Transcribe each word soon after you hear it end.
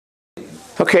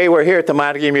Okay, we're here at the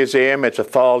Montague Museum. It's a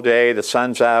fall day, the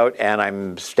sun's out, and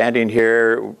I'm standing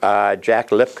here.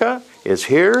 Jack Lipka is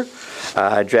here.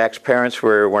 Jack's parents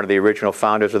were one of the original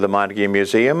founders of the Montague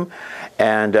Museum.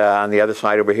 And on the other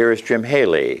side over here is Jim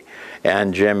Haley.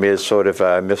 And Jim is sort of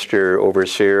Mr.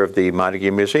 Overseer of the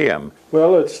Montague Museum.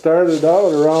 Well, it started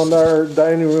out around our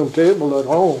dining room table at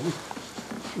home,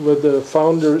 with the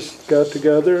founders got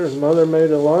together and Mother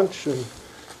made a lunch, and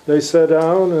they sat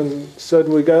down and said,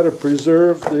 we got to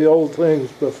preserve the old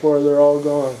things before they're all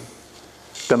gone.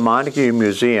 The Montague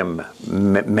Museum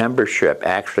membership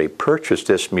actually purchased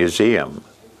this museum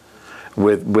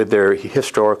with their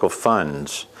historical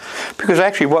funds. Because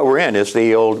actually what we're in is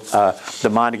the old, the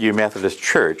Montague Methodist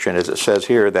Church, and as it says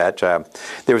here that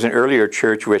there was an earlier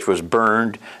church which was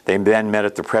burned. They then met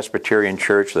at the Presbyterian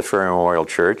Church, the Ferry Memorial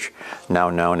Church, now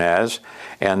known as,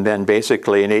 and then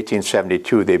basically in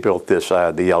 1872 they built this,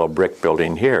 the yellow brick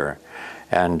building here.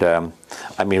 And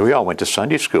I mean, we all went to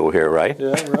Sunday school here, right?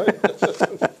 Yeah, right.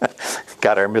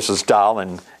 Got our Mrs. Dahl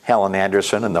and Helen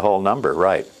Anderson and the whole number,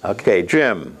 right. Okay,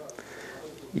 Jim,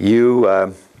 you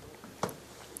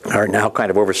are now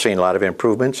kind of overseeing a lot of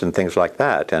improvements and things like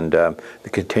that, and the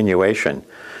continuation.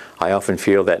 I often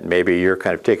feel that maybe you're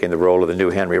kind of taking the role of the new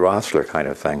Henry Rossler kind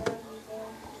of thing.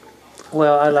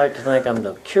 Well, I like to think I'm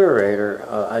the curator.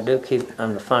 I'm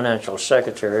the financial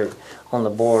secretary on the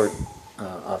board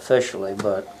officially,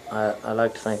 but I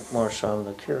like to think more so I'm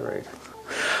the curator.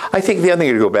 I think the other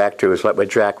thing to go back to is like what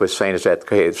Jack was saying is that,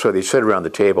 okay, so they sit around the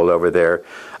table over there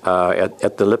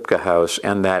at the Lipka house,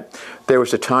 and that there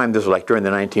was a time, this was like during the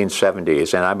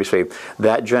 1970s, and obviously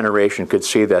that generation could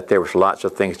see that there was lots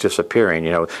of things disappearing.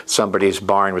 You know, somebody's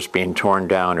barn was being torn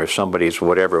down, or somebody's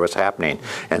whatever was happening,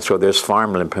 and so there's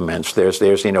farm implements, there's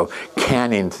you know,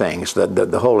 canning things,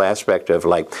 the whole aspect of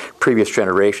like previous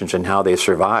generations and how they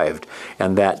survived,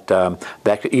 and that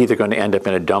that could either going to end up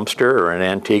in a dumpster or an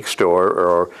antique store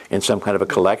or in some kind of a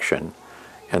collection,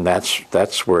 and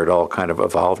that's where it all kind of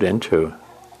evolved into.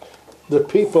 The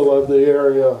people of the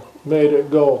area made it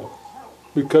go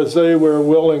because they were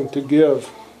willing to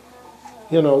give,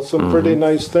 you know, some pretty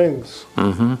nice things,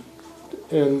 and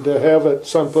to have it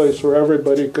someplace where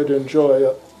everybody could enjoy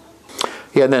it.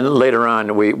 Yeah, and then later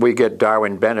on we get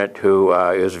Darwin Bennett, who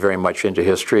is very much into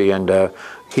history, and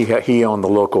he owned the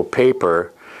local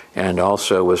paper, and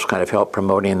also was kind of helped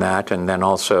promoting that, and then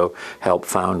also helped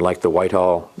found like the White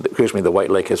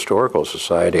Lake Historical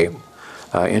Society.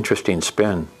 Interesting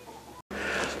spin.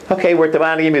 Okay, we're at the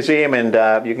Montague Museum,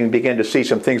 and you can begin to see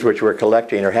some things which we're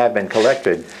collecting or have been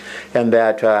collected. And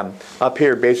that up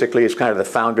here basically is kind of the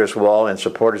founders' wall and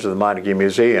supporters of the Montague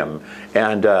Museum.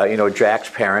 And you know, Jack's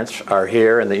parents are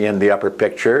here in the upper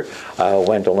picture,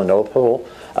 Wendell and Opal,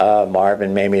 Marv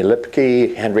and Mamie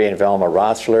Lipke, Henry and Velma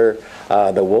Rossler,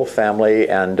 the Wolf family,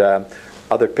 and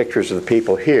other pictures of the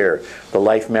people here. The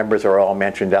life members are all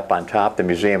mentioned up on top, the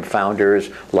museum founders,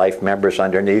 life members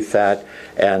underneath that,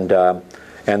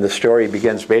 and the story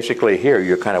begins basically here.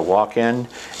 You kind of walk in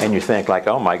and you think like,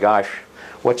 oh my gosh,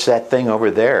 what's that thing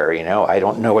over there? You know, I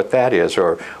don't know what that is,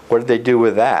 or what did they do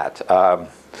with that?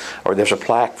 Or there's a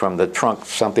plaque from the trunk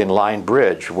something line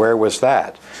bridge. Where was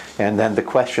that? And then the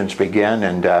questions begin,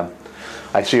 and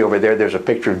I see over there there's a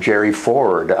picture of Jerry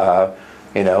Ford,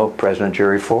 you know, President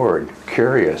Jerry Ford.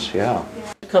 Curious, yeah.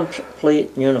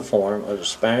 Complete uniform of the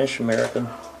Spanish-American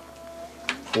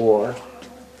War,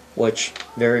 which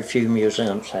very few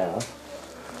museums have.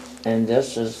 And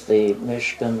this is the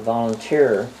Michigan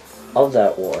volunteer of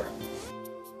that war.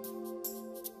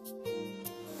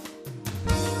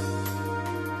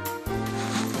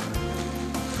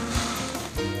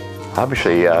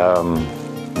 Obviously,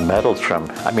 medals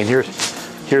from, I mean,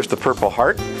 here's the Purple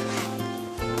Heart.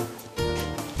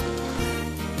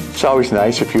 It's always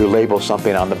nice if you label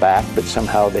something on the back, but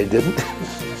somehow they didn't.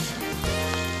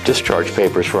 Discharge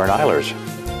papers for an Eilers.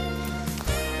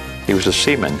 He was a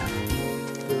seaman.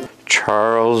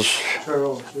 Charles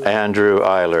Andrew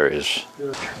Eilers.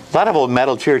 A lot of old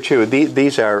medals here too.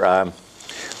 These are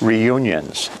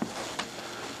reunions.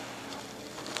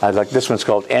 Like this one's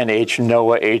called N.H.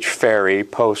 Noah H. Ferry,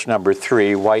 post number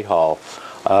 3, Whitehall.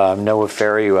 Noah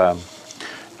Ferry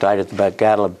died at the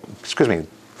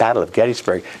Battle of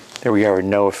Gettysburg. There we are with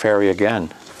Noah Ferry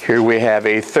again. Here we have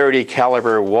a .30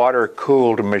 caliber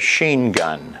water-cooled machine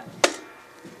gun.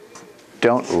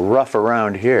 Don't rough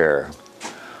around here.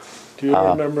 Do you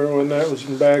remember when that was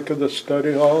in the back of the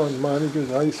study hall in Montague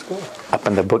High School? Up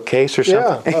in the bookcase or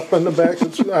something? Yeah, up in the back.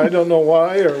 I don't know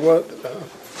why or what,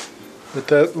 but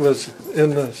that was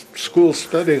in the school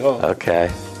study hall.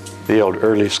 Okay. The old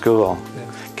early school,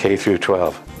 yeah. K through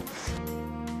 12.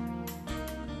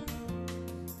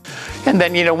 And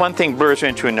then, you know, one thing blurs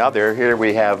into another. Here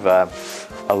we have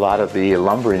a lot of the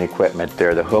lumbering equipment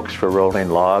there, the hooks for rolling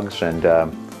logs, and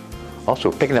also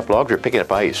picking up logs or picking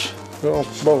up ice. Well,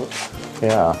 both.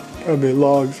 Yeah. I mean,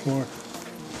 logs more.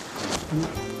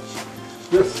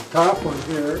 This top one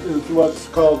here is what's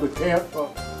called the camp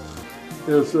hook.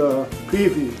 Is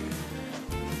peavy.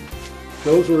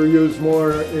 Those were used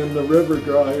more in the river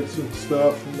drives and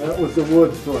stuff, and that was the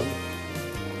woods one.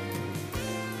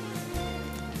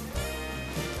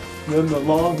 Then the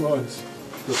long ones,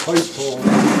 the pipe poles,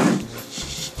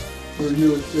 were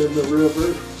used in the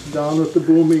river, down at the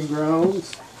booming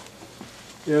grounds.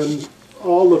 And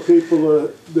all the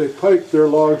people, they piped their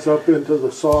logs up into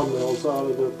the sawmills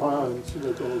out of the ponds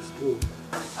with those too.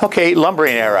 Okay,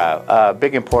 lumbering era,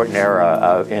 big important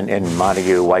era in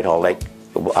Montague,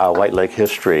 White Lake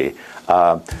history.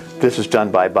 This is done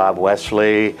by Bob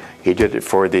Wesley. He did it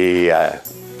for the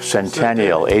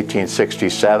Centennial,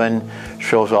 1867.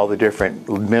 Shows all the different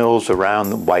mills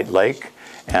around White Lake.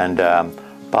 And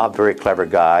Bob, very clever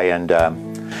guy. And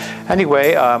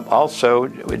anyway, also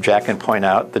Jack can point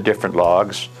out the different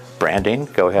logs. Branding,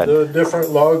 go ahead. The different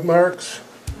log marks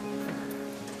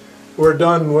were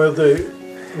done with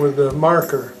the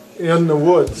marker in the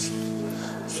woods,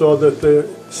 so that they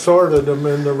sorted them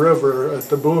in the river at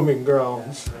the booming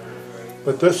grounds.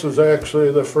 But this was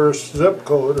actually the first zip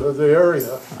code of the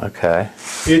area. Okay.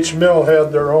 Each mill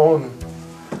had their own,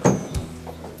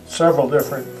 several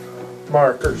different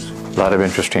markers. A lot of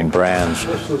interesting brands.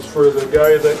 This was for the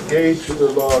guy that gauged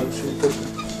the logs. He could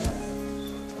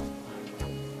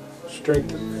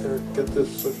strengthen or get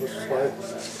this sort of slide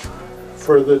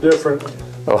for the different.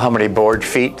 Oh, how many board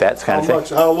feet, that kind of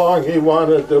thing? How long he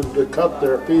wanted them to cut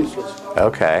their pieces.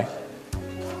 Okay.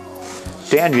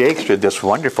 Dan Yates did this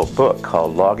wonderful book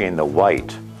called Logging the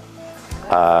White,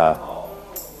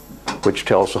 which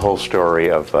tells the whole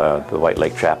story of the White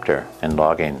Lake chapter and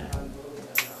logging.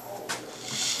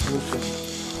 This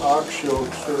is ox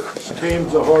yokes, or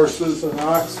teams of horses and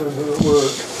oxen that were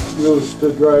used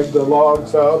to drag the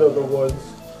logs out of the woods.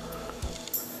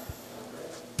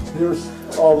 Here's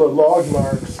all the log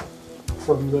marks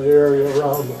from the area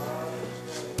around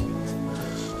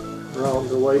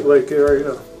the White Lake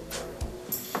area.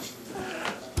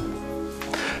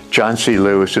 John C.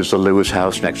 Lewis is the Lewis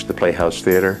House next to the Playhouse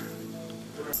Theater.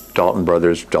 Dalton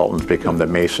Brothers, Dalton's become the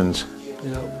Masons.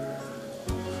 Yeah.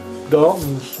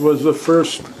 Dalton's was the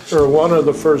first, or one of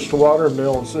the first water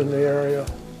mills in the area.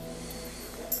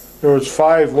 There was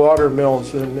 5 water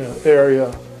mills in the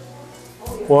area.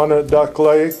 One at Duck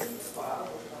Lake,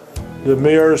 the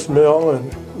Mears Mill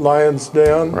in Lion's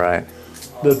Den. Right.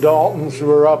 The Daltons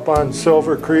were up on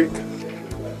Silver Creek,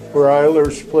 where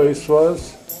Eiler's place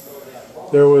was.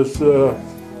 There was the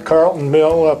Carlton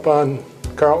Mill up on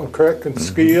Carlton Creek and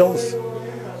Skeels,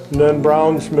 and then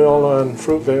Brown's Mill on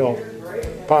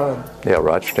Fruitvale Pond. Yeah,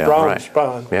 Rochdale, Brown's right.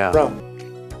 Pond. Yeah. Brown.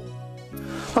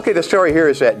 Okay, the story here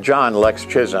is that John Lex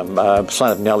Chisholm,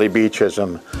 son of Nellie B.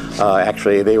 Chisholm,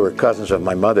 actually they were cousins of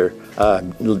my mother,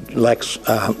 Lex,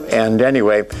 and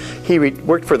anyway, he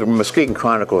worked for the Muskegon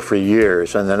Chronicle for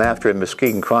years, and then after the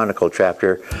Muskegon Chronicle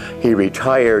chapter, he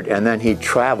retired, and then he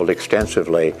traveled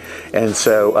extensively, and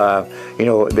so, you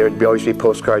know, there'd always be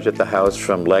postcards at the house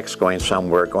from Lex going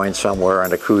somewhere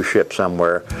on a cruise ship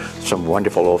somewhere, some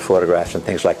wonderful old photographs and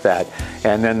things like that,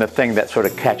 and then the thing that sort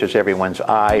of catches everyone's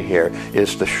eye here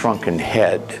is the shrunken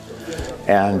head,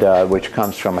 and which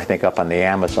comes from, I think, up on the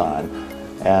Amazon,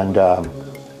 and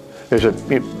there's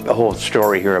a whole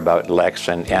story here about Lex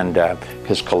and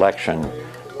his collection,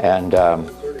 and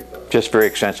just very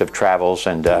extensive travels,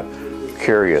 and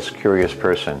curious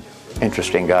person,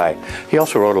 interesting guy. He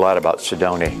also wrote a lot about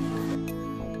Sidoni.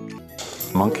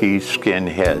 Monkey skin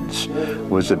heads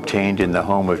was obtained in the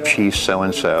home of Chief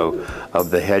so-and-so of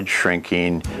the head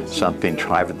shrinking something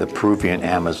tribe of the Peruvian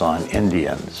Amazon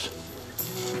Indians.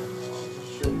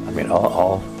 I mean,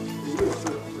 all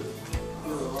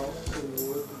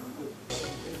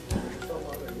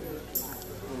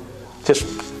just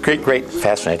great,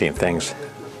 fascinating things.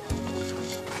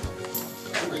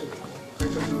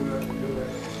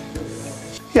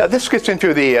 Yeah, this gets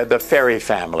into the Ferry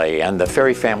family, and the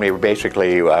Ferry family were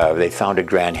basically, they founded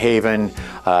Grand Haven.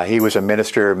 He was a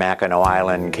minister, Mackinac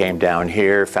Island, came down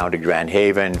here, founded Grand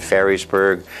Haven,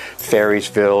 Ferrysburg,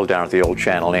 Ferrysville, down at the old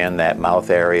Channel Inn, that mouth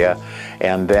area.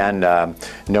 And then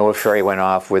Noah Ferry went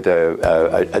off with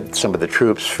some of the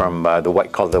troops from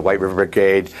called the White River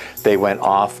Brigade. They went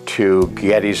off to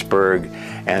Gettysburg,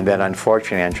 and then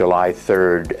unfortunately on July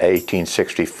 3rd,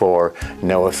 1864,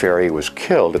 Noah Ferry was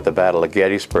killed at the Battle of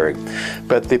Gettysburg.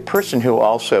 But the person who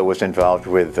also was involved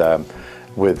with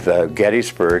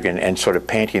Gettysburg and sort of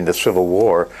painting the Civil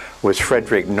War was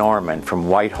Frederick Norman from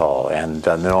Whitehall, and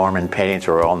the Norman paintings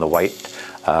are all in the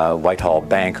Whitehall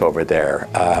Bank over there.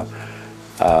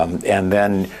 And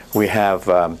then we have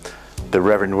the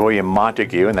Reverend William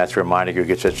Montague, and that's where Montague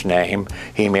gets its name.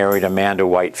 He married Amanda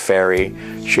White Ferry.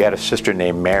 She had a sister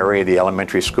named Mary. The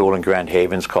elementary school in Grand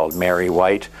Haven's called Mary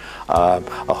White.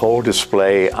 A whole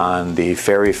display on the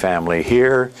Ferry family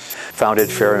here. Founded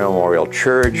Ferry Memorial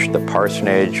Church, the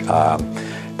parsonage.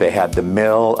 They had the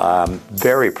mill.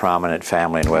 Very prominent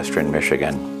family in western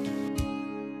Michigan.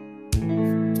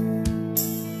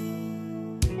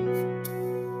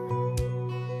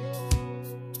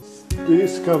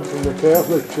 These come from the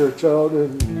Catholic Church out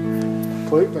in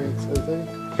Plaquemines, I think.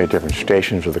 Okay, different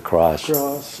stations of the cross.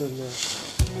 And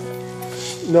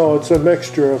no, it's a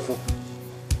mixture of a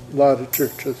lot of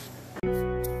churches.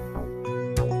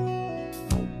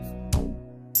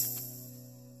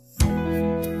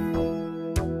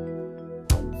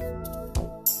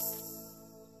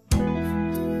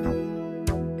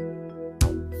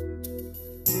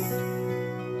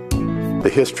 The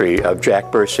history of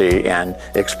Jack Bursey and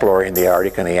exploring the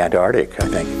Arctic and the Antarctic, I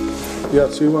think.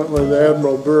 Yes, he went with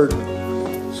Admiral Byrd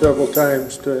several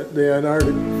times to the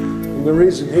Antarctic. And the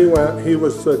reason he went, he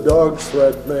was the dog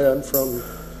sled man from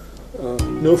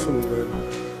Newfoundland.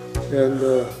 And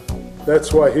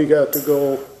that's why he got to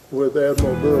go with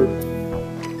Admiral Byrd.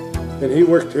 And he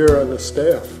worked here on the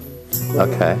staff.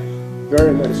 Okay.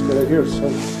 Very nice guy. Here's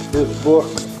his book.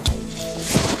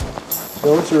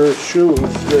 Those are his shoes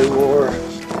they wore.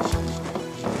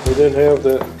 They didn't have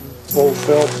that old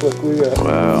felt like we got.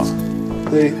 Wow.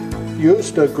 They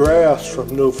used a grass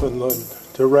from Newfoundland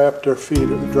to wrap their feet,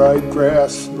 dried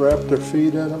grass, wrap their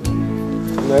feet in them,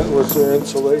 and that was their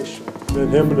insulation. And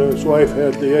him and his wife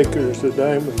had the acres of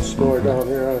diamond store down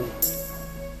here on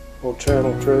Old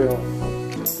Channel Trail.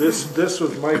 This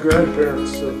was my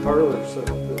grandparents' parlor set.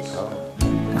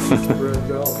 This red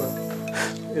velvet.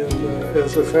 And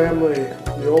as a family,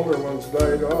 the older ones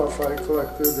died off. I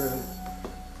collected, and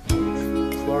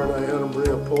Florida, I had them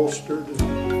reupholstered.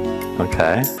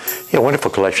 Okay. Yeah, wonderful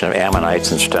collection of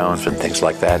ammonites and stones and things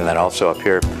like that. And then also up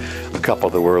here, a couple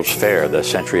of the World's Fair, the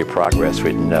Century of Progress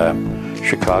in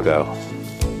Chicago,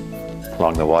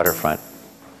 along the waterfront.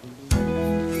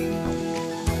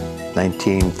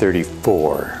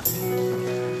 1934.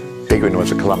 Big one was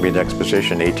the Columbian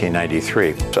Exposition,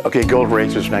 1893. So, okay, gold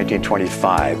races,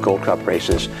 1925. Gold Cup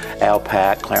races. Al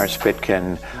Patt, Clarence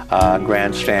Pitkin,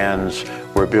 grandstands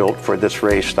were built for this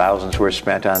race. Thousands were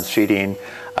spent on seating.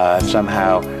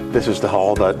 Somehow, this is the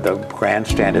hall. The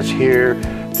grandstand is here.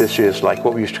 This is like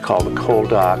what we used to call the coal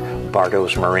dock.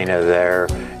 Bartow's Marina there.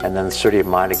 And then the city of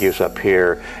Montague's up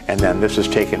here. And then this is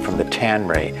taken from the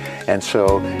Tannery. And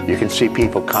so you can see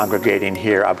people congregating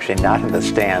here, obviously not in the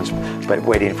stands, but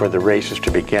waiting for the races to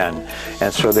begin.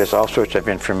 And so there's all sorts of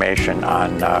information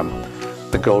on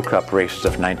the Gold Cup races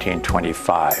of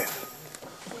 1925.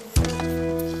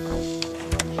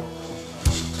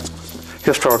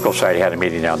 Historical Society had a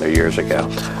meeting down there years ago.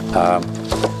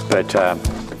 But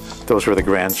those were the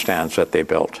grandstands that they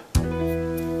built.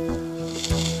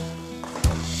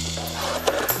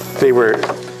 They were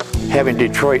having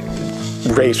Detroit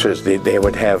races. They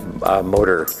would have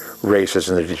motor races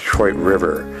in the Detroit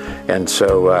River. And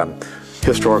so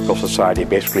Historical Society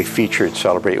basically featured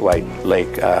Celebrate White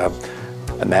Lake.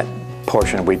 And that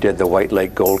portion we did the White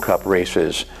Lake Gold Cup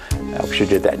races. We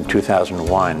did that in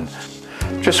 2001.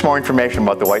 Just more information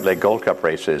about the White Lake Gold Cup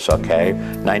races, okay?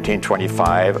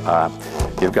 1925,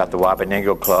 you've got the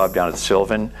Wabaningo Club down at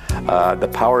Sylvan. The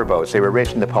power boats, they were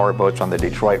racing the power boats on the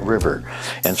Detroit River.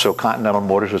 And so Continental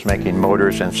Motors was making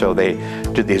motors, and so they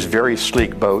did these very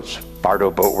sleek boats.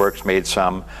 Bartow Boat Works made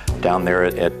some down there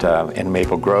in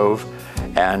Maple Grove.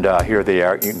 And here they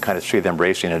are, you can kind of see them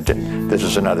racing. This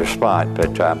is another spot,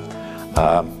 but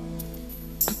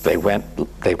they went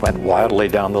wildly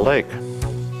down the lake.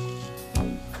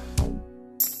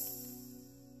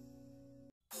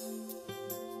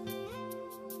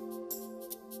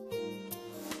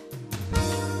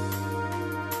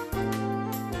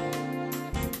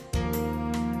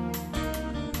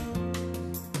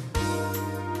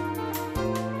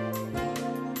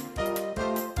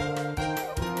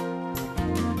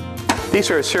 These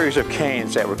are a series of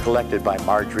canes that were collected by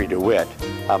Marjorie DeWitt,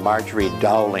 Marjorie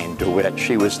Dowling DeWitt.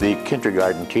 She was the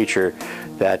kindergarten teacher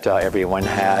that everyone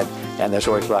had, and there's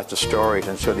always lots of stories.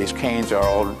 And so these canes are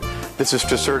all, this is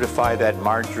to certify that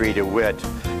Marjorie DeWitt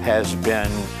has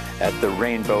been at the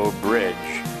Rainbow Bridge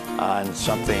on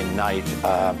something night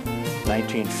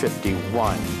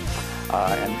 1951.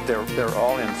 And they're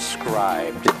all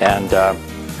inscribed. And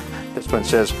This one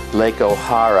says Lake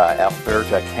O'Hara,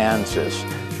 Alberta, Kansas.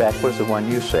 In fact, what's the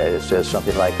one you said? It says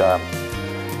something like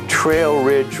Trail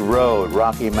Ridge Road,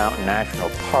 Rocky Mountain National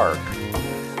Park.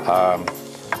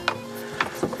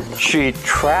 She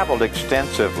traveled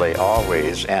extensively,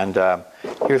 always, and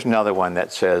here's another one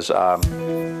that says,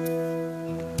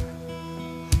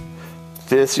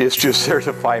 this is to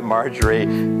certify Marjorie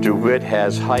DeWitt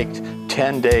has hiked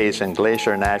 10 days in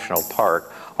Glacier National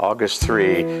Park, August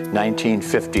 3,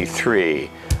 1953.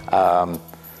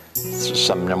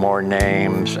 Some more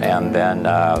names, and then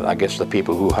I guess the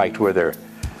people who hiked with her,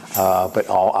 but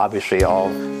obviously all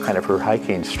kind of her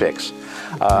hiking sticks.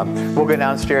 We'll go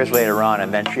downstairs later on,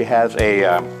 and then she has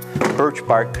a birch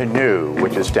bark canoe,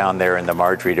 which is down there in the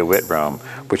Marjorie DeWitt room,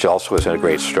 which also is a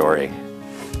great story.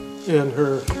 And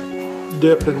her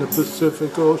dip in the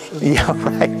Pacific Ocean. Yeah,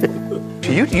 right.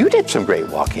 You did some great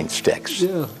walking sticks.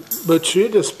 Yeah, but she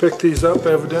just picked these up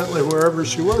evidently wherever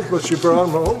she was, but she brought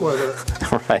them home with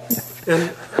her. Right.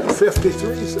 And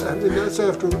 53, I mean, that's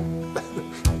after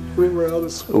we were out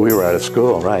of school. We were out of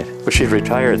school, right. But she's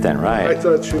retired then, right? I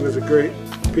thought she was a great,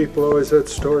 people always had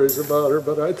stories about her,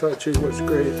 but I thought she was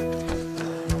great.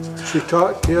 She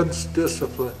taught kids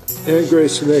discipline. Aunt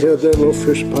Grace, and they had that little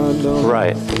fish pond down.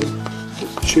 Right.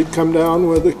 She'd come down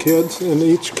with the kids, and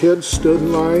each kid stood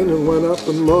in line and went up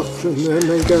and looked, and then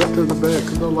they got to the back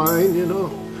of the line, you know.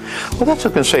 Well, that's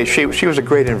what I was going to say. She was a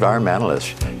great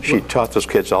environmentalist. She taught those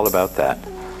kids all about that.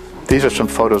 These are some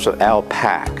photos of Al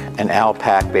Pack. And Al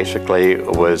Pack basically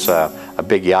was a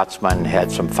big yachtsman, had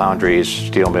some foundries,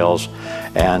 steel mills,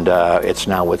 and it's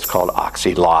now what's called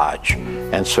Oxy Lodge.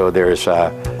 And so there's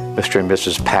Mr. and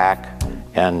Mrs. Pack,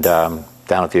 and down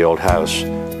at the old house,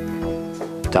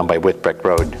 down by Whitbreck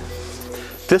Road.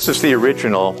 This is the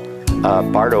original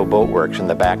Bardo Boat Works in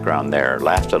the background there.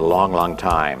 Lasted a long, long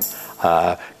time.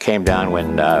 Came down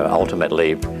when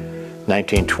ultimately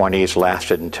 1920s,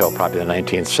 lasted until probably the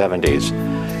 1970s.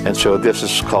 And so this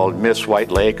is called Miss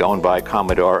White Lake, owned by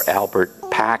Commodore Albert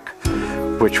Pack,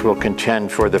 which will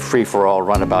contend for the free-for-all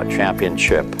runabout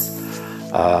championship.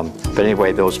 But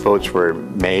anyway, those boats were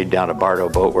made down at Bardo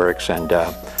Boat Works, and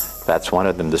that's one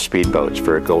of them, the speedboats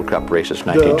for Gold Cup races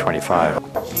 1925.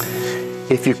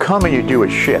 If you come and you do a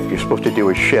shift, you're supposed to do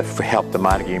a shift for help the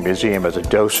Montague Museum as a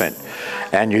docent,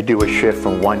 and you do a shift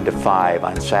from 1 to 5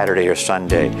 on Saturday or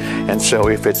Sunday. And so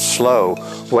if it's slow,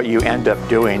 what you end up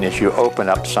doing is you open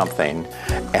up something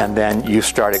and then you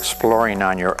start exploring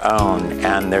on your own,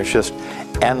 and there's just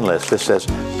endless. This says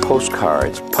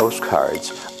postcards,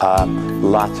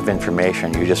 lots of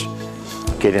information you just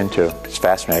get into. It's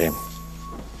fascinating.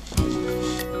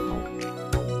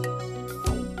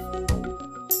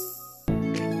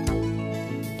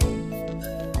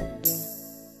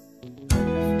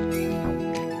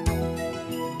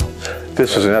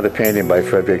 This is another painting by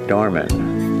Frederick Norman,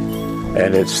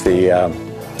 and it's the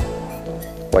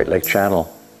White Lake Channel.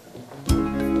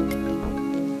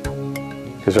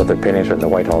 His other paintings are in the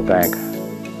Whitehall Bank.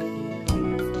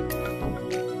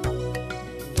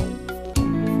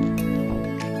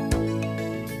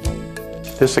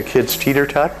 This a kid's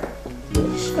teeter-tot?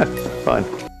 Fun.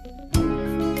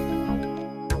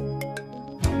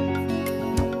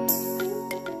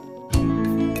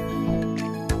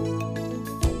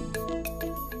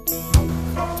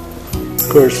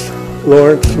 Of course,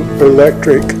 Lawrence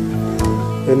Electric,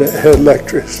 and it had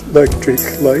electric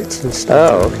lights and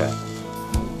stuff. Oh, okay.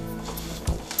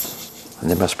 And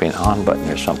there must be an on button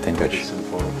or something, which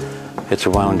it's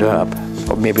wound up.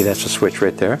 Or maybe that's a switch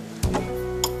right there.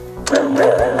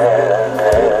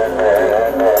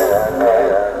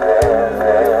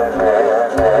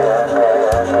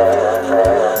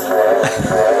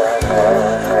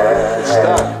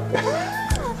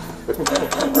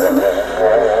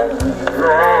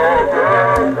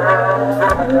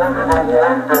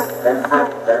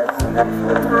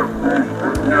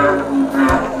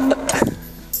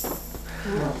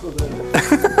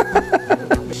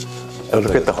 Oh,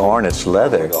 look at the horn, it's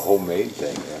leather. Like a homemade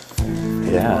thing,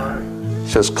 yeah. It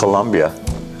says Columbia.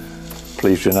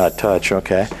 Please do not touch,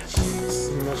 okay.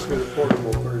 Must be a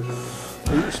portable version.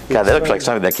 God, that looks like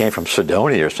something that came from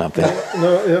Sedona or something.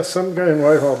 No, yeah, some guy in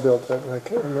Whitehall built that, and I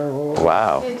can't remember what.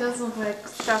 Wow. It does look like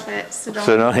stuff at Sedona.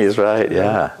 Sedona is right,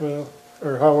 yeah. Well,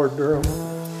 or Howard Durham.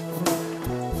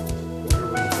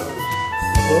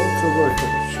 Well, it's like a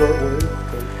shortwave.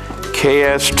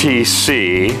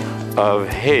 KSTC of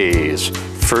Hayes,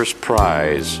 first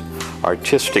prize,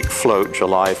 artistic float,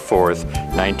 July 4th,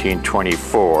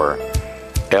 1924,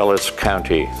 Ellis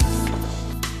County.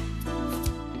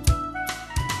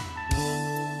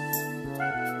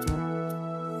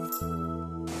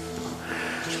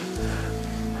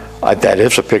 That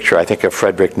is a picture, I think, of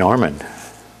Frederick Norman.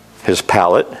 His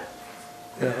palette,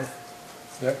 Yeah,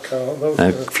 that cow, those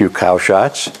and a few cow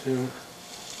shots. yeah.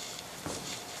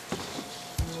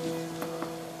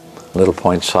 Little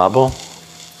Point Sable.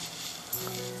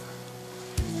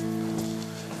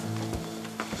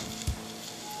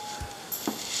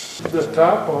 The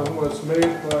top one was made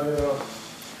by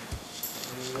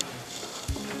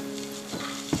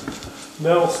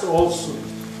Nels Olson.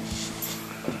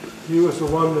 He was the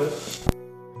one that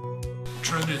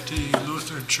Trinity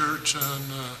Lutheran Church on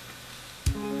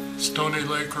Stony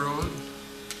Lake Road.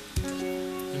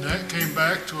 And that came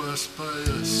back to us by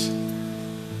his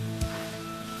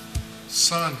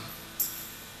son.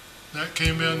 That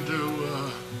came into,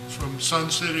 from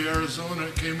Sun City, Arizona,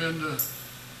 it came into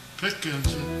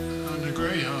Pickens on the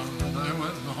Greyhound, and I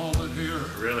went and hauled it here.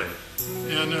 Really?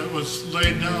 And it was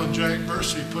laid down. Jack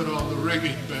Bursey put all the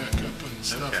rigging back up and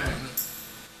stuff Okay. on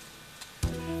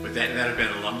it. Would that have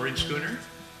been a lumbering schooner?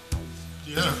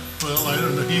 Yeah, well, I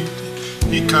don't know.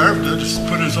 He carved it, just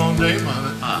put his own name on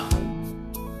it. Ah.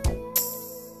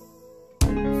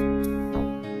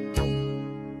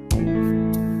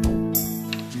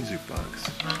 Music box.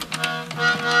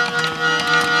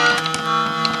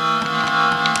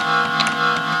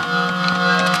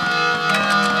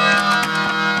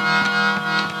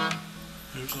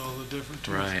 There's all the different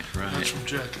tunes. Right, right. That's from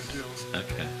Jack and Jill's.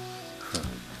 Okay.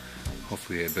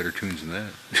 Hopefully they had better tunes than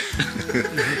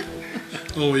that.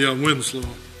 Oh yeah, Winslow.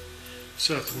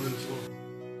 Seth Winslow.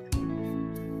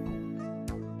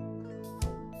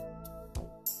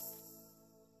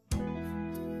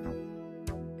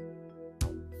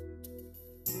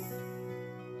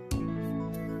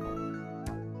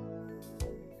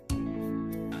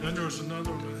 Then there was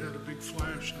another one that had a big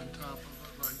flash on top of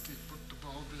it, like they put the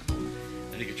bulb in.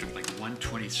 I think it's like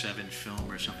 127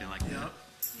 film or something like that. Yeah.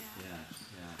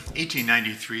 Yeah.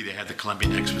 1893, they had the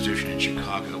Columbian Exposition in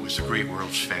Chicago. It was the Great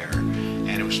World's Fair, and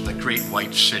it was the Great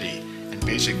White City. And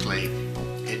basically,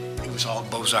 it was all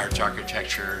Beaux-Arts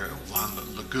architecture, along the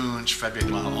lagoons, Frederick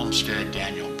Law Olmsted,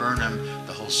 Daniel Burnham,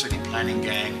 the whole city planning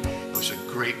gang. It was a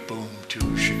great boom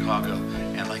to Chicago,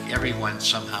 and like everyone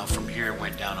somehow from here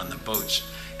went down on the boats,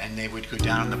 and they would go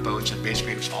down on the boats, and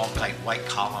basically it was all like white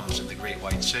columns in the Great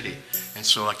White City. And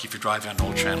so like if you drive on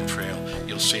Old Channel Trail,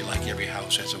 you'll see like every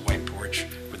house has a white porch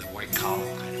with a white column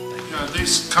kind of thing. Yeah,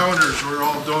 these counters were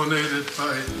all donated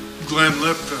by Glenn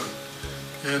Lipka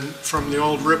and from the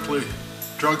old Ripley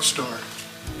drugstore.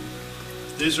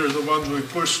 These are the ones we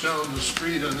pushed down the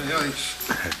street on the ice.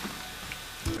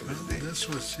 This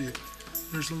was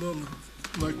there's a little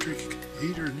electric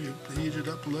heater, and you heated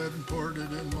up lead and poured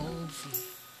it in molds.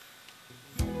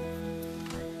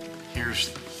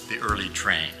 Here's the early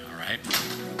train, all right?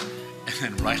 And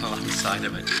then right alongside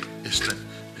of it is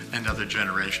another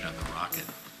generation of the rocket.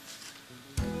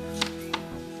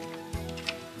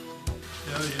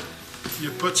 Yeah,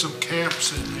 you put some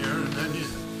camps in here, and then you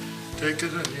take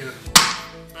it and you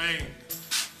bang.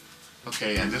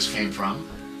 Okay, and this came from?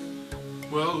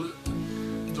 Well,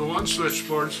 the one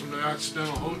switchboard's from the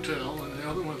Occidental Hotel, and the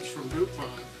other one's from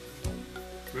DuPont.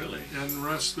 Really? And the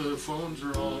rest of the phones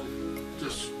are all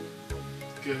just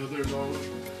gathered all.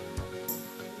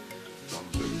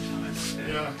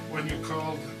 Yeah, when you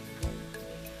called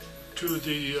to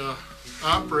the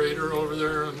operator over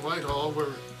there in Whitehall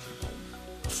where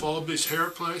Falby's hair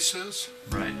place is,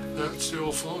 Right. that's the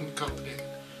old phone company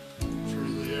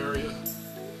for the area.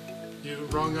 You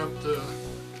rung up the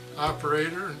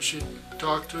operator and she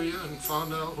talked to you and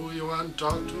found out who you wanted to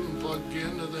talk to and plugged you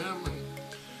into them,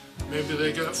 and maybe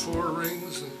they got 4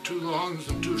 rings and 2 longs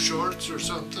and 2 shorts or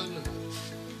something,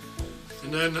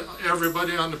 and then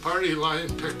everybody on the party line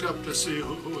picked up to see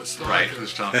who was talking. Right,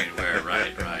 who's talking where,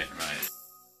 right.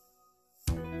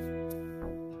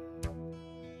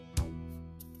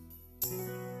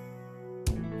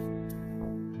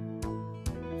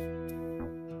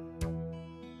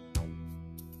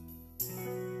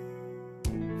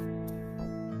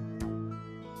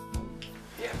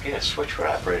 Yeah, being a switchboard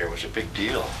operator was a big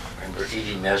deal. I remember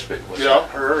Edie Nesbitt was. Yeah,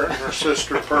 her and her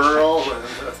sister Pearl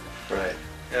Right.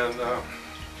 and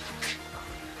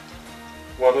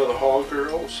one of the hall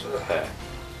girls. Okay.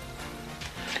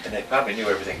 And they probably knew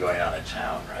everything going on in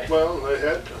town, right? Well, they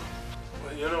had to.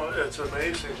 Well, you know, it's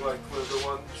amazing, like with the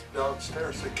ones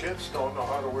downstairs, the kids don't know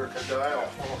how to work a dial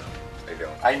phone. They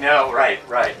don't. I know, right.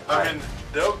 I mean,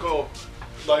 they'll go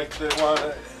like they want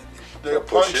to, they'll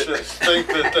push punch it. this, think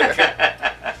that they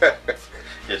can.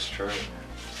 It's true.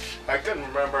 I can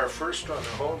remember our first run at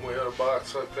home, we had a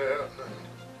box like that and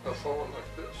a phone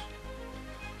like this.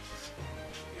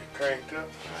 You cranked it.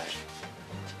 Right.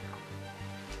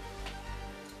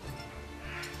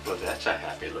 Well, that's a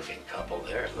happy-looking couple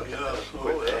there. Look at Yeah, those. oh,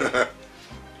 Good yeah. day.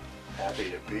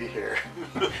 Happy to be here.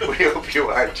 We hope you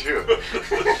are too.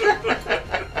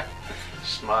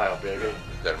 Smile, baby. Is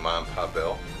that a mom and pop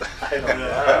bell? I don't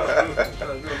know. I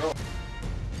don't know.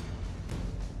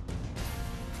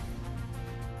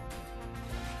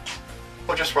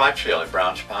 Well, just Rochdale at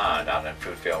Brown's Pond out on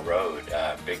Fruitvale Road,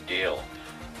 big deal.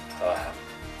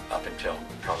 Up until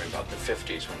probably about the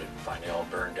 50s when it finally all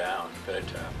burned down. But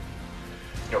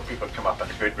you know, people come up on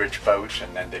the Goodrich boats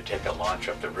and then they take a launch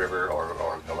up the river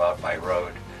or go out by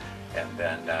road, and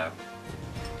then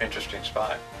interesting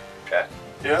spot. Chad?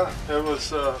 Yeah, it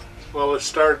was, well, it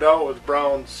started out with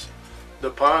Brown's. The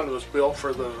pond was built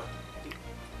for the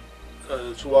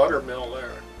his water mill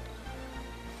there.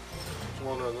 It's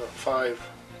one of the 5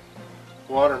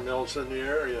 water mills in the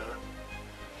area.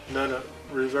 And then it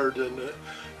reverted into,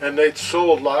 and they'd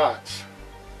sold lots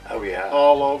Oh yeah.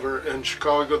 all over in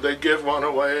Chicago. They'd give one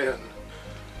away, and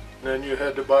then you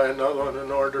had to buy another one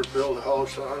in order to build a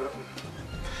house on it.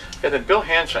 And then Bill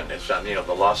Hansen has done, you know,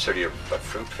 the Lost City of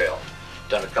Fruitvale,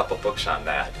 done a couple books on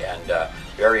that, and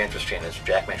very interesting. As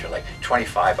Jack mentioned, like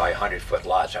 25 by 100-foot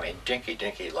lots. I mean,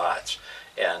 dinky lots.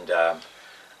 And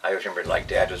I remember, like,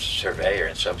 Dad was a surveyor,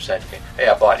 and so said, "Hey,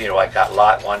 I bought, you know, I got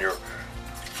lot 1 or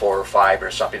 4 or 5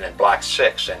 or something in block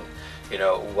 6, and you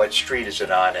know, what street is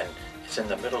it on?" And it's in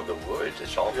the middle of the woods.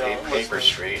 It's all Yeah, it was paper the-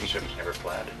 streets. It was never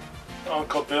platted.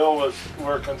 Uncle Bill was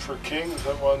working for King's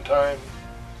at one time,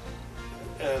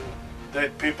 and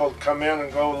people come in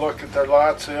and go look at their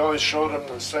lots. They always showed them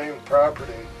the same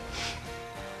property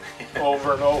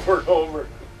over and over and over.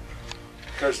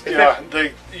 Because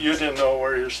you didn't know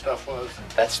where your stuff was.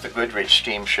 That's the Goodrich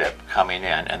steamship coming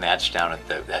in, and that's down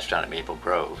at Maple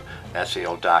Grove. That's the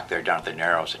old dock there down at the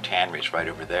Narrows. The tannery's right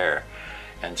over there.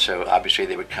 And so obviously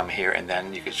they would come here, and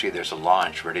then you can see there's a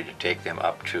launch ready to take them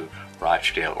up to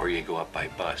Rochdale, or you go up by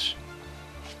bus.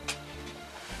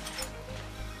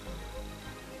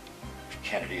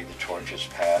 Kennedy, the torch is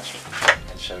passed.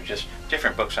 And so just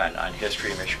different books on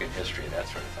history, Michigan history, that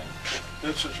sort of thing.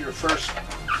 This is your first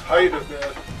height of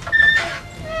it,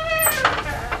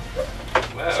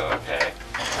 Whoa, okay.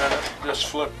 and it just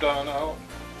flipped on out.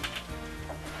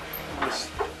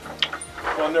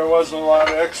 When there wasn't a lot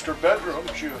of extra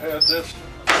bedrooms, you had this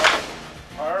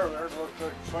parlor. It looked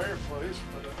like a fireplace,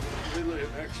 but it was really an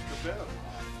extra bed.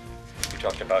 We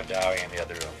talked about Dowie in the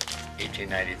other room.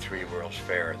 1893 World's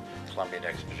Fair, Columbian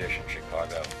Exposition,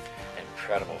 Chicago.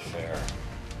 Incredible fair.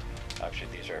 Obviously,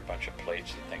 these are a bunch of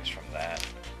plates and things from that.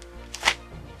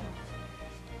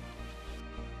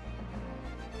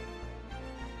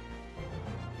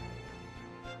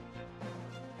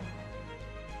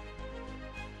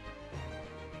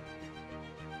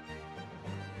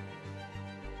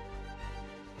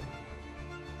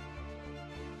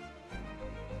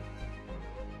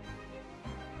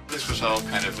 This was all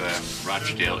kind of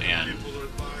Rochdale Inn.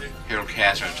 Harold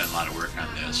Kastner has done a lot of work on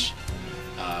this.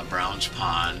 Brown's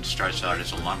Pond starts out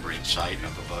as a lumbering site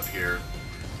up above here,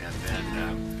 and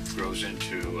then grows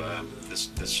into this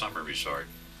summer resort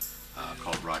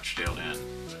called Rochdale Inn.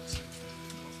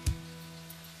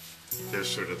 There's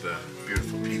sort of the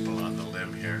beautiful people on the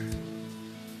limb here,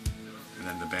 and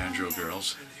then the banjo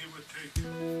girls. And he would take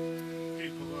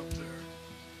people up there.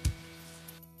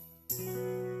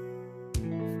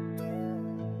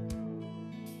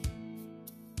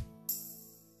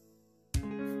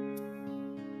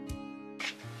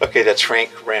 Okay, that's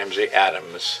Frank Ramsey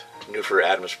Adams, Newford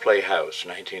Adams Playhouse,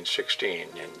 1916,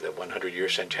 and the 100-year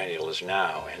centennial is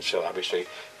now. And so obviously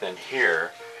then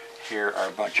here are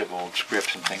a bunch of old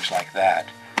scripts and things like that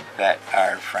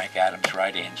are Frank Adams'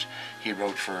 writings. He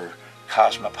wrote for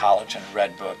Cosmopolitan,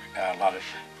 Red Book, a lot of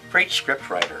great script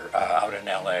writer out in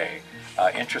LA.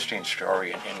 Interesting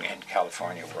story in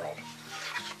California world.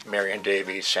 Marion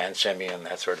Davies, San Simeon,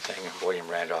 that sort of thing, and William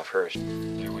Randolph Hearst.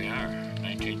 There we are,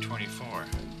 1924.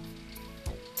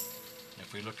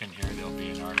 If we look in here, there'll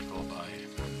be an article by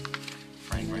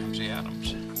Frank Ramsey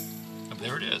Adams. Oh,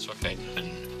 there it is, okay.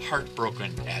 And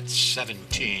Heartbroken at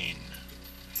 17.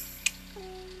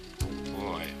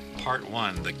 Boy, part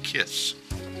 1, The Kiss.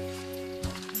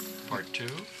 Part 2?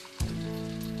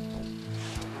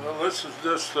 Well, this is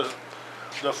just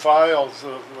the files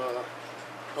of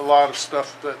a lot of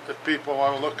stuff that if people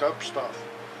want to look up stuff.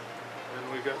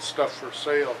 And we got stuff for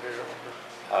sale here.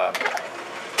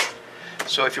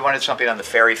 So if you wanted something on the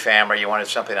Ferry family, you wanted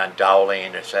something on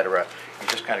Dowling, etc., you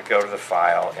just kind of go to the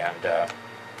file, and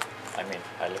I mean,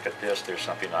 I look at this, there's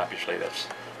something obviously that's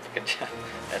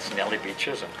Nellie B.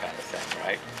 Chisholm kind of thing,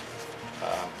 right?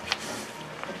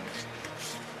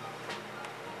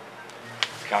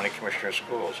 County Commissioner of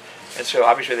Schools. And so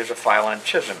obviously there's a file on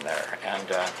Chisholm there. And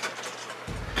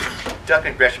Doug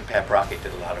and Gretchen Paprocki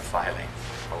did a lot of filing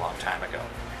a long time ago.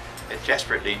 It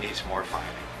desperately needs more filing.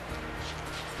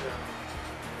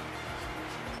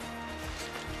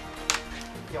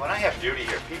 Yeah, when I have duty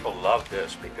here, people love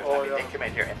this because they come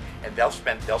in here and they'll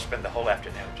spend the whole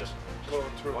afternoon just going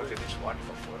through these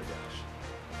wonderful photographs.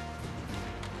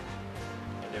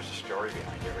 And there's a story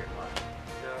behind every one.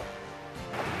 Yeah.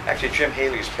 Actually, Jim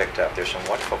Haley's picked up. There's some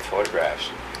wonderful photographs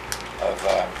of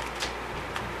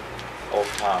Old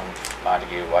Town,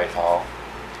 Montague, Whitehall,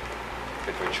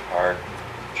 Goodrich Park,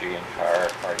 G and Carr,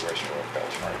 hardware store,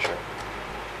 Bell's Furniture.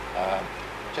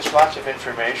 Just lots of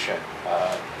information.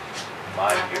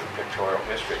 Montague, pictorial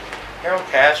history. Harold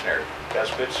Kasner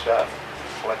does good stuff.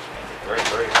 Collects very,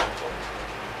 very helpful.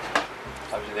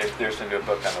 Obviously, there's the new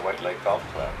book on the White Lake Golf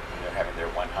Club. They're having their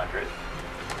 100.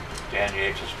 Dan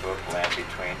Yates' book, Land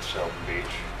Between Silver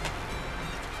Beach.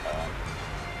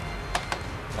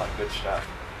 A lot of good stuff.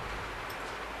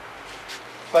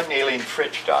 Bud and Aileen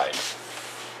Fritsch died.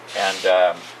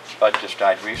 And Bud just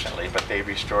died recently, but they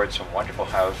restored some wonderful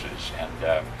houses. And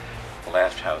the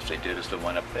last house they did is the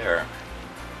one up there.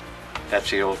 That's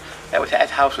the old. That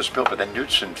house was built by the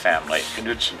Knudsen family.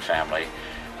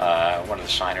 One of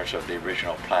the signers of the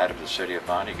original plat of the city of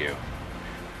Montague.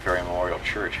 Ferry Memorial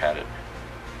Church had it.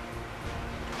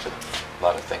 So a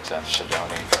lot of things on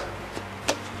Sidoni.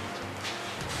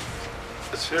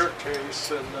 The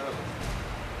staircase and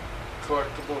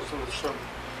collectibles was from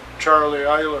Charlie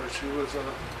Eilers. He was a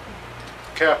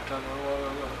captain on one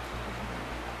of the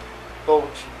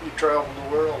boats. He traveled the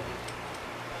world.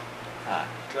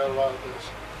 Got a lot of this.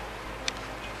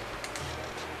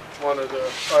 One of the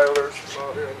Eilers from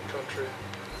out here in the country.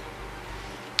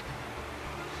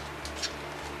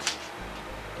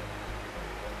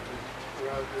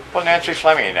 Well, Nancy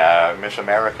Fleming, Miss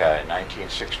America in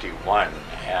 1961,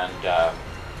 and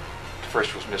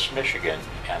first was Miss Michigan,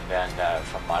 and then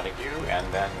from Montague,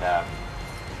 and then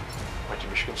went to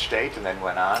Michigan State, and then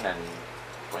went on and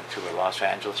went to a Los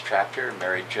Angeles chapter,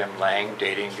 married Jim Lang,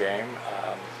 dating game,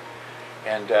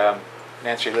 and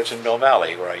Nancy lives in Mill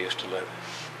Valley, where I used to live.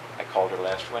 I called her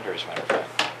last winter, as a matter of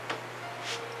fact.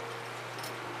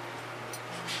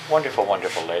 Wonderful,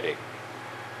 wonderful lady.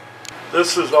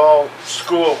 This is all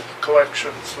school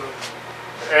collections of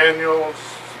annuals,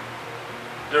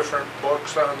 different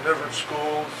books on different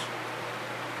schools,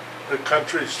 the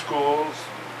country schools,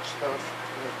 stuff.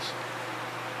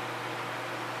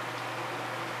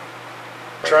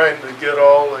 It's trying to get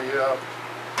all the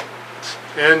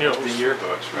annuals. The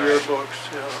yearbooks, right?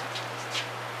 Yearbooks, yeah.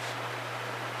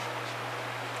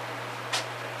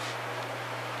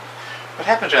 What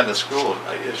happens on the school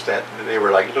is that they were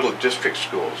like little district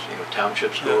schools,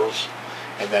 township schools,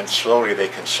 and then slowly they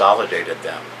consolidated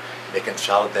them. They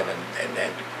consolidated them,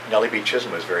 and Nellie B.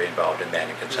 Chisholm was very involved in that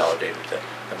and consolidated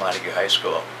the Montague High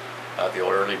School, the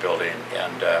old early building.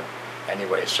 And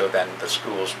anyway, so then the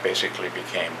schools basically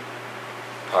became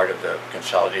part of the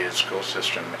consolidated school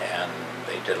system, and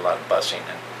they did a lot of busing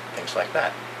and things like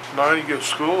that. Montague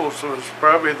Schools was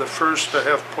probably the first to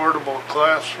have portable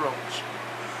classrooms.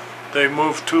 They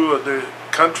moved two of the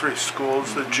country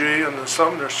schools, the G and the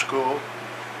Sumner School,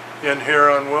 in here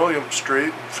on William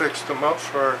Street and fixed them up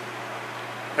for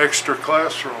extra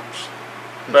classrooms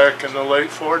back in the late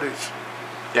 40s.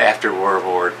 After World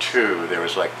War II, there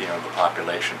was the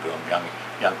population boom,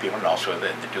 young people, and also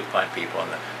the DuPont people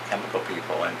and the chemical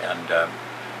people,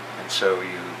 and so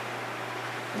you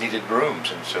needed rooms,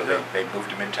 and so they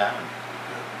moved them in town.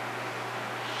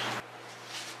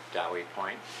 Dowie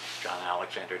Point, John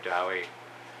Alexander Dowie,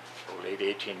 late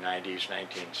 1890s,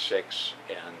 1906,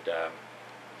 and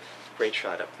great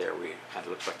shot up there. We kind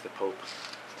of looks like the Pope.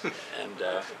 And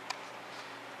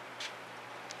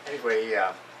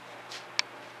anyway,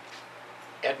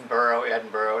 Edinburgh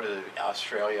to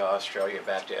Australia,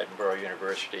 back to Edinburgh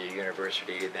University,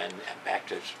 and then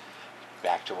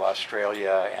back to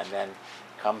Australia, and then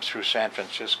comes through San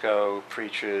Francisco,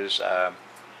 preaches.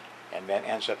 And then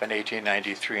ends up in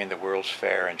 1893 in the World's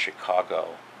Fair in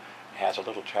Chicago. Has a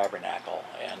little tabernacle,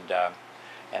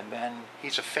 and then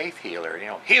he's a faith healer.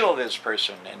 Heal this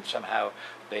person, and somehow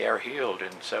they are healed,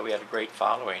 and so we had a great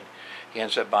following. He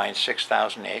ends up buying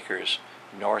 6,000 acres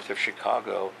north of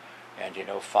Chicago, and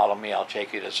follow me, I'll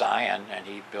take you to Zion, and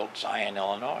he built Zion,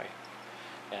 Illinois,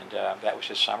 and that was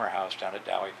his summer house down at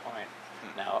Dowie Point,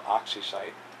 now Oxy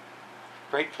site.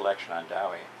 Great collection on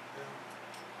Dowie.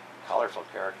 Colorful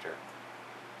character.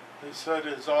 He said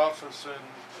his office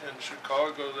in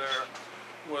Chicago there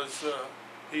was,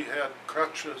 he had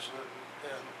crutches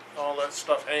and all that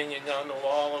stuff hanging on the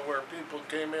wall and where people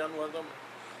came in with them.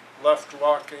 left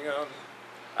walking on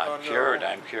I'm cured,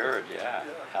 I'm cured, yeah.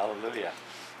 Yeah. Hallelujah.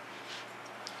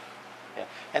 Yeah.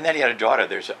 And then he had a daughter,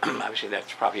 obviously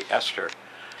that's probably Esther.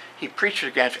 He preached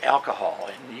against alcohol,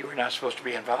 and you were not supposed to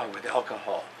be involved with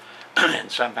alcohol.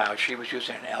 And somehow she was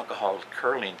using an alcohol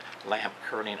curling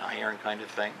iron kind of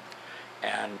thing,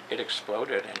 and it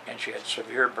exploded, and she had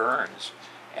severe burns.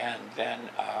 And then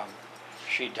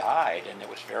she died, and it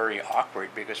was very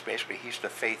awkward because basically he's the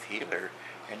faith healer,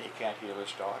 and he can't heal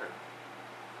his daughter.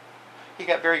 He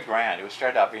got very grand. It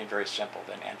started out being very simple,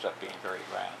 then ends up being very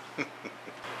grand.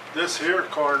 This here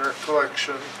corner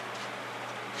collection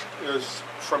is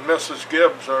from Mrs.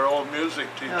 Gibbs, our old music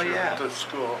teacher yeah. at the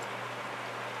school.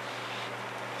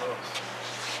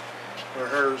 Or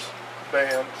hers,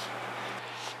 bands.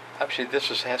 Actually, this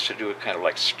has to do with kind of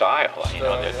like style. You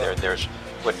know, Yeah. there's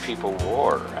what people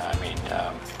wore. I mean,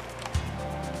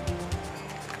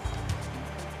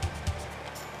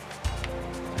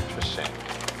 interesting.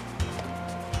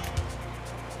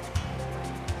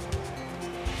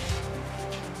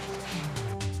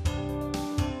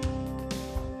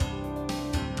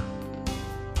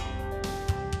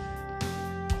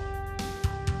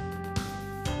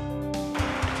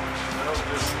 I don't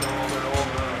just know their old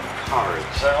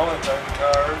Cards. Valentine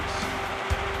cards.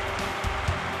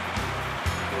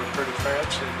 Were pretty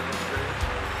fancy those days.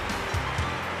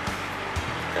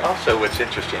 Also, what's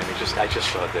interesting, I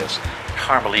just saw this.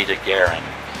 Carmelita Guerin.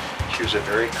 She was a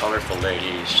very colorful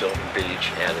lady. Sylvan Beach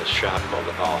had a shop called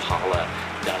the Valhalla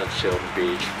down at Sylvan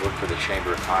Beach. Worked for the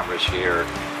Chamber of Commerce here.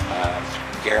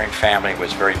 Guerin family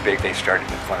was very big. They started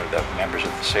with one of the members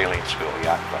of the sailing school,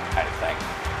 yacht club kind of thing.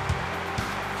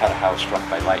 Had a house struck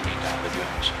by lightning down the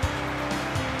dunes.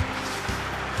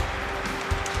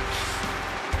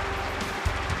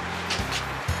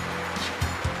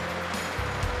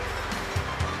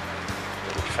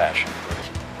 Fashion.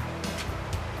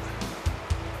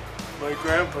 My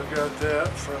grandpa got that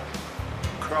from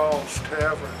Crowell's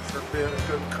Tavern for being a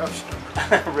good customer.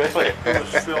 Really? It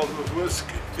was filled with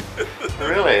whiskey.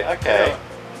 Really? Okay. Yeah.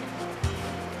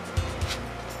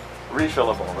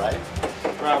 Refillable, right?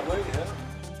 Probably, yeah.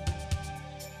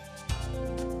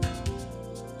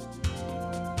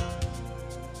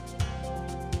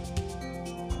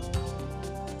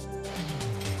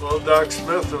 Well, Doc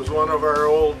Smith was one of our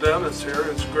old dentists here.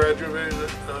 He's graduated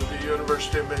of the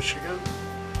University of Michigan.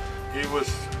 He was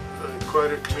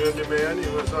quite a community man. He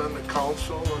was on the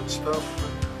council and stuff.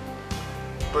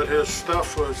 But his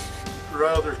stuff was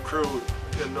rather crude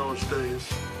in those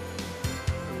days.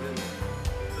 I mean,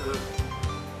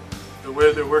 the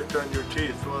way they worked on your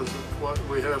teeth wasn't what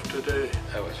we have today.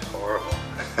 That was horrible.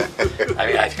 I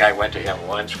mean, I think I went to him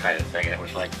once kind of thing, and it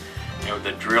was like, you know,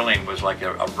 the drilling was like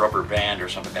a rubber band or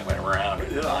something that went around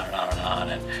and on and on and on,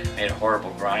 and made a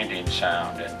horrible grinding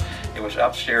sound. And it was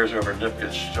upstairs over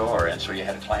Lipton's store, and so you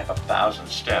had to climb up 1,000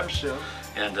 steps. Yeah.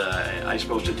 And I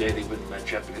suppose today they wouldn't let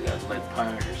you up because they had lead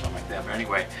pipe or something like that. But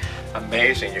anyway,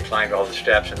 amazing. You climbed all the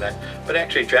steps, and then, but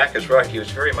actually Jack is right. He was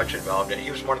very much involved in it.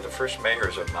 He was one of the first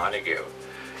mayors of Montague,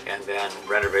 and then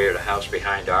renovated a house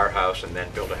behind our house, and then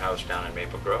built a house down in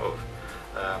Maple Grove.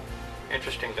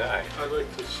 Interesting guy. I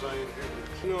like the sign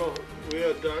here. You know, we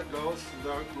had Doc Gauss and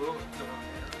Doc Willett down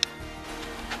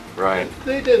here. Right.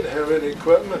 They didn't have any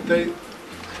equipment. They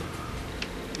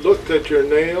looked at your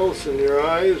nails and your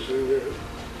eyes and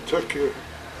took your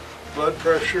blood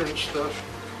pressure and stuff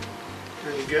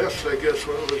and guessed, I guess,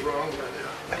 what was wrong with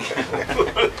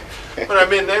you. But I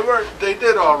mean, they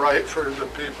did all right for the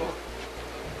people.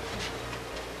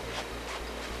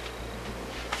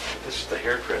 This is the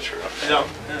hairdresser up there. Yeah.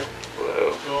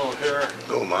 Whoa. Oh, hair.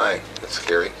 Oh my, that's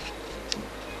scary.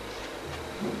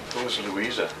 Who was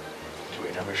Louisa? Do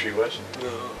we know who she was?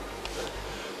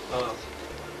 No.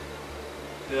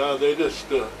 Yeah, they just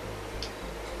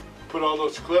put all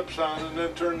those clips on and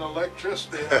then turned the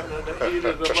electricity on and it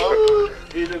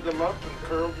heated them up and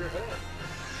curled your hair.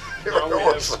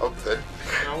 Or something.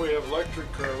 Now we have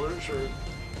electric curlers, or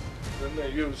then they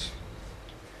use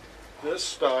this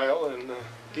style and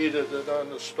heated it on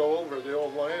the stove or the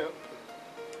old lamp.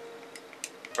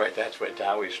 Right, that's what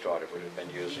Dowie's daughter would have been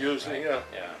using. Right? Yeah.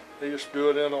 Yeah. They used to do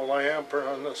it in a lamp or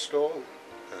on the stove.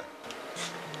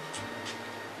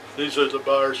 These are the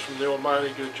bars from the old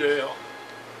Montague jail.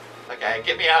 Okay,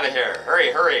 get me out of here.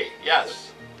 Hurry, hurry.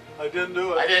 Yes. I didn't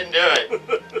do it. I didn't do it.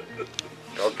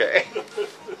 Okay.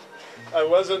 I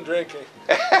wasn't drinking.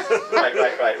 Right.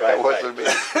 That wasn't me.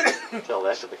 Tell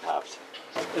that to the cops.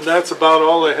 And that's about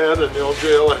all they had in the old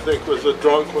jail, I think, was a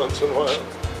drunk once in a while.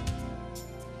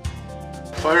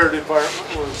 Fire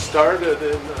department was started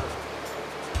in the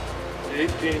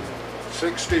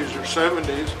 1860s or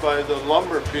 70s by the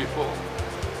lumber people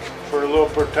for a little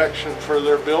protection for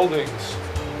their buildings.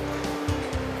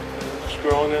 It's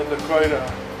grown into quite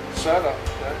a setup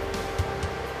there.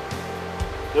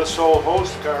 This old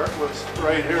hose cart was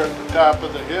right here at the top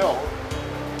of the hill.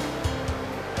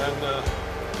 And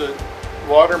the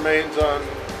water mains on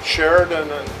Sheridan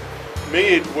and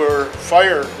Meade were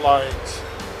fire lines.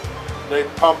 They'd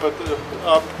pump it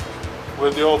up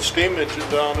with the old steam engine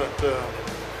down at the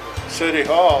City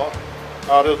Hall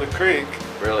out of the creek.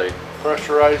 Really?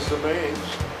 Pressurize the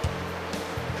mains.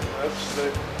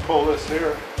 They pull this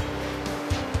here.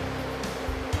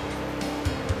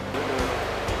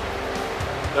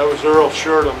 That was Earl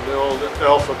Sherdam, the old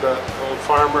alphabet, old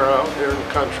farmer out here in the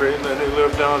country, and then he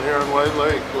lived down here in White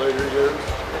Lake later years.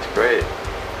 That's great.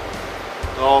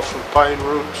 All from pine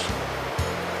roots.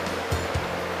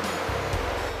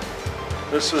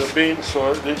 This is a bean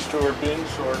sort. These two are bean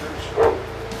sorters.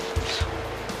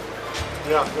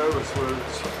 Yeah, that was where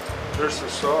there's the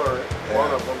saw,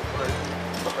 one of them right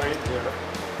behind here.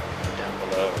 Down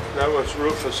below. That was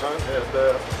Rufus Hunt had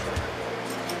that.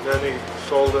 Then he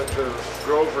sold it to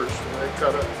Grovers and they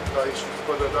cut it, ice,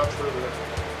 put it up for the.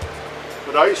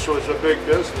 But ice was a big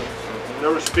business. There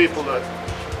was people that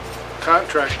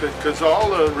contracted because all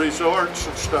the resorts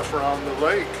and stuff around the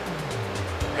lake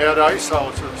had ice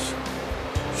houses.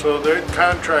 So they'd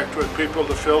contract with people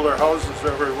to fill their houses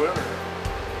every winter.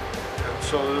 And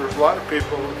so there was a lot of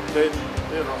people made,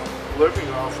 living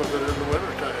off of it in the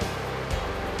wintertime.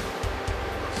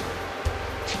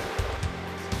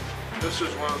 This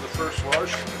is one of the first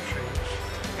washing machines.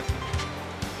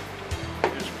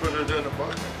 You just put it in a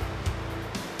bucket.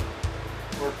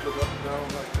 Worked it up and down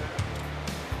like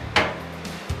that.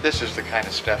 This is the kind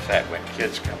of stuff that when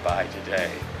kids come by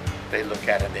today, they look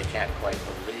at it and they can't quite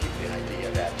believe the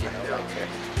idea that,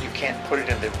 you can't put it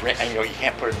in the, you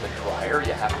can't put it in the dryer,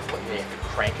 you have to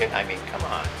crank it. I mean, come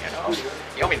on,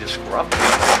 You want me to scrub it?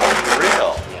 It's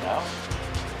real,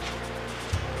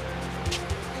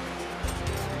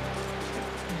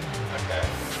 Okay.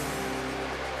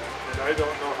 And I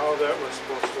don't know how that was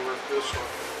supposed to work this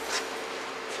one.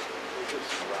 We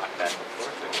just rock back and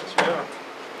forth like this. Yeah.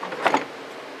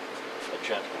 A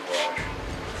gentle wash.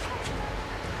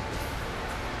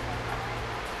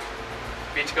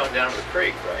 Beach going down to the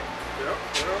creek, right? Yeah.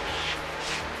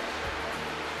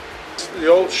 The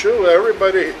old shoe,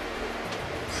 everybody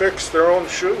fixed their own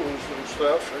shoes and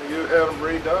stuff, and you had them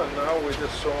redone. Now we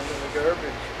just throw them in the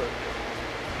garbage. But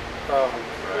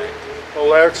Right.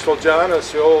 old Axel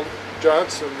Jonas, the old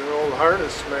Johnson, the old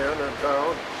harness man in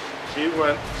town, he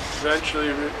went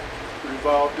eventually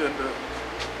revolved into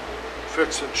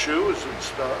fixing shoes and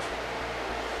stuff.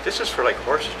 This is for like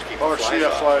horses to keep the Horse, flies yeah,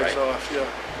 off, flies right? off, yeah.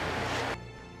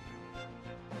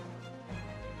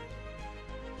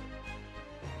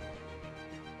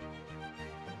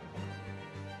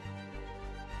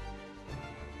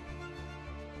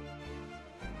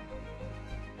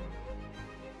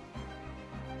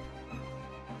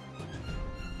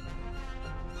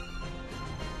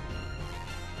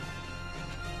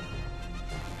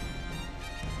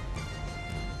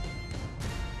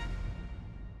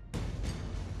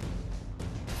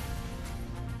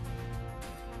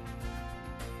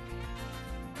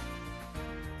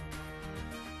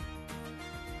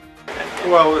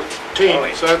 Well,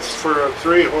 teams, that's for a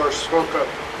 3-horse hookup.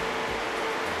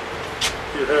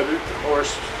 You had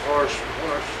horse.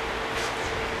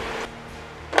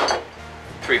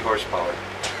 3 horsepower.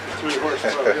 3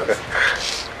 horsepower,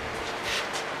 yes.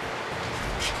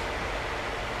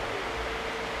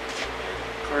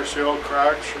 Of course, the old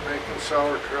crocks for making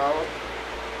sauerkraut.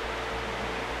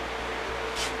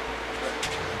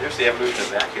 There's the evolution of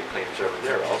vacuum cleaners over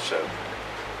there also.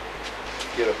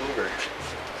 Get a Hoover.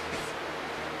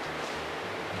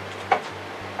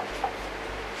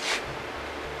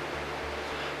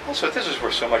 Also, this is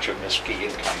where so much of Muskegon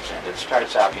comes in. It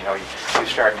starts out, you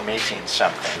start making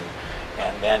something,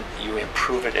 and then you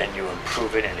improve it and you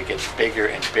improve it, and it gets bigger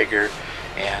and bigger,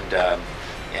 and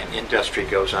industry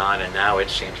goes on, and now it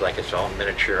seems like it's all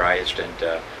miniaturized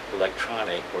and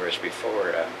electronic, whereas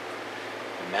before,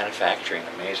 manufacturing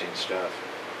amazing stuff.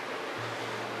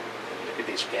 Look at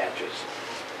these gadgets.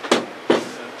 I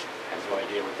have no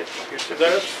idea what this is.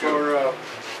 That's for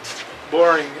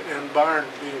boring and barn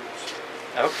beams.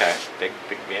 Okay, big,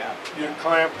 yeah. You'd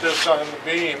clamp this on the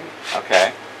beam.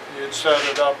 Okay. You'd set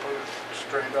it up or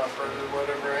straight up or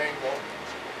whatever angle.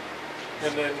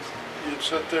 And then you'd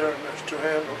sit there and there's 2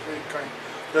 handles.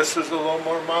 This is a little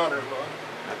more modern one.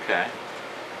 Okay.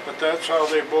 But that's how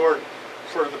they bored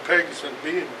for the pigs and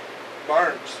beam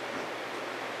barns.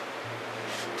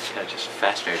 Yeah, just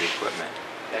fascinating equipment.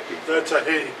 That's a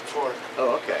hay fork.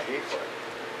 Oh, okay. Hay fork.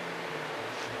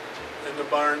 in the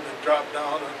barn and dropped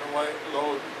down and the white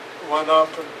load went up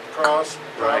and across,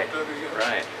 Right, dropped it again.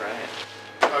 right, right.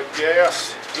 A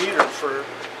gas heater for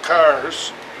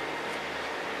cars,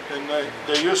 and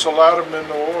they use a lot of them in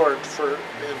the ward for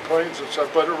in planes and stuff,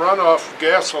 but it run off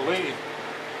gasoline,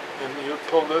 and you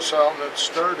pull this out and it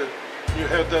started. You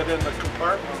had that in the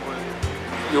compartment with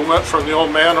you. You went from the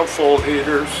old manifold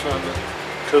heaters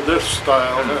to this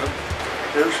style, and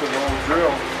here's an old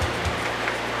drill.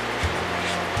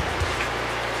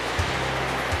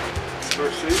 Of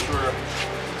course, these were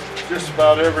just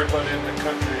about everybody in the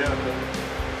country had a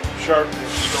sharpening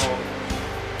stone.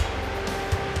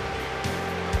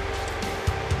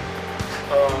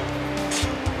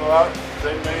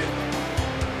 They made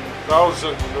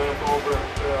thousands of them over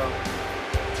at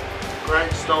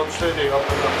Grindstone City up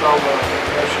in the thumb of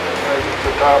Michigan, right at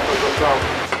the top of the thumb.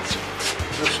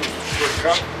 This is for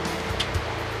cutting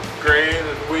grain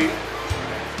and wheat.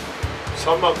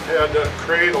 Some of them had a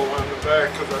cradle on the back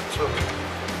of it, so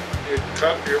you'd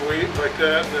cut your wheat like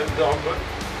that and then dump it.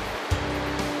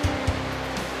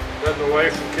 Then the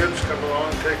wife and kids come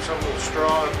along and take some of the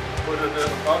straw and put it in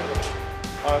a bundle.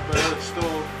 But it's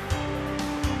still,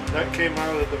 that came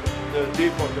out of the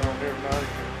depot down here in Montague.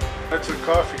 That's a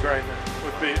coffee grinder,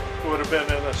 would have been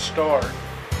in a store.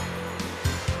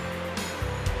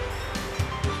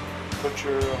 Put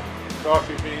your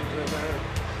coffee beans in there.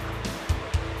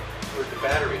 Where'd the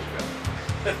batteries go?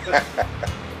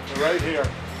 Right here.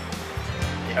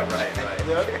 Yeah, right,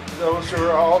 right. Those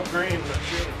are all green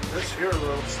machines. This here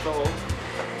little stove.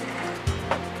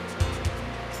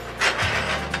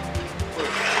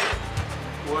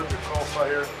 Wood or coal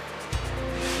fire.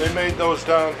 They made those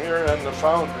down here in the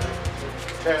foundry.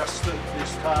 Cast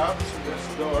these tops and this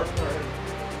door.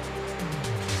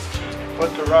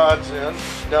 Put the rods in.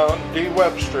 Down, D.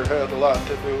 Webster had a lot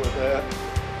to do with that.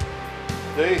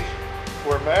 They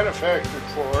were manufactured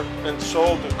for and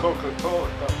sold to Coca-Cola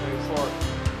Company for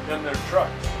in their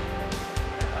trucks.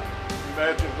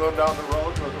 Imagine going down the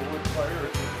road with a wood fire in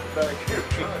the back of your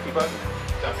truck. But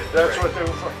that's what they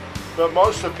were for. But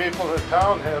most of the people in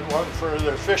town had one for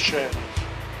their fish shanties.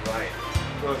 Right.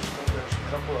 There's a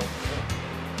couple of them.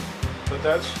 But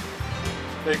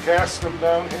they cast them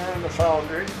down here in the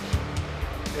foundry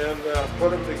and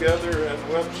put them together in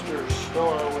Webster's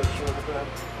store, which would have been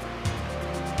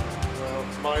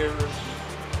Myers.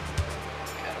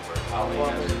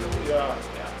 Yeah.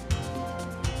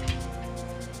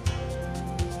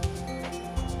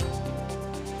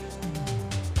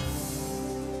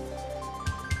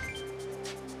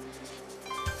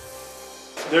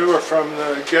 They were from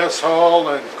the Guest Hall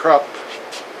and Krupp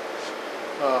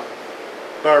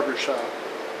barbershop.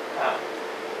 Ah.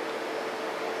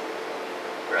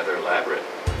 Rather elaborate.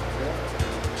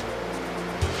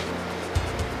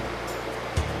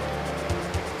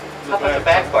 How about the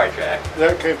back bar, Jack?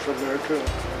 That came from there too.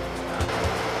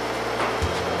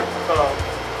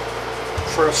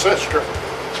 For a cistern. You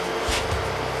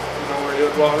know, where you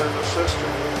had water in the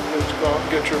cistern, you just go out and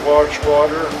get your wash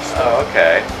water and stuff. Oh,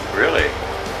 okay. Really?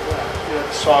 You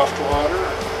had soft water.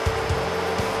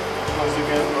 Those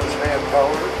again was hand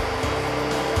powered.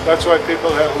 That's why people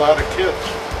had a lot of kids.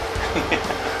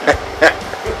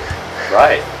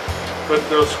 Right. But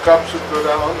those cups would go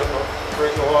down and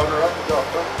bring the water up and dump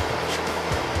them.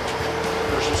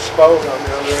 There's a spout on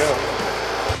the other end.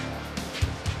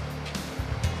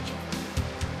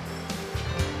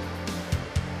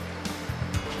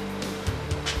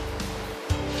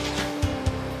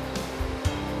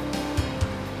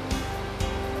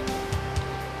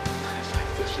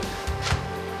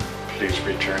 Please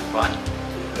return fund.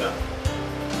 Yeah.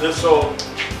 This old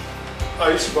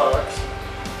ice box,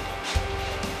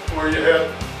 where you had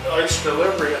ice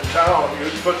delivery in town,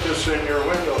 you'd put this in your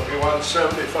window. If you want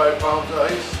 75 pounds of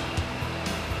ice,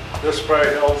 this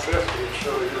probably held 50,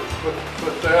 so you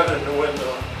put that in the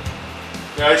window.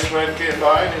 The iceman came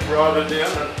by and he brought it in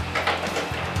and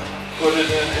put it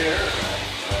in here.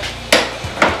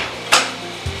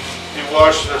 He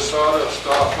washed the sawdust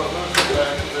off of it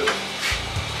back in the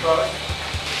truck.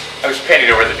 I was painting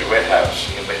over the DeWitt house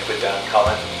with down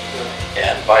Cullen,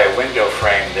 and by a window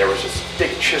frame there was this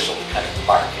big chisel kind of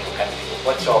mark, kind of,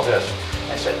 what's all this?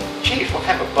 I said, geez, what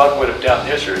kind of a bug would have done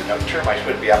this, or termites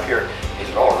would be up here? He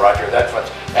said, oh, Roger,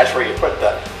 that's where you put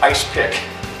the ice pick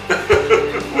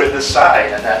with the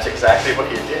side, and that's exactly what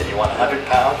you did. You want 100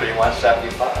 pounds or you want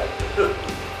 75?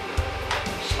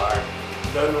 Smart.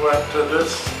 Then went to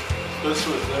this was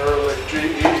the early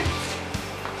GE.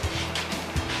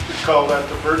 We call that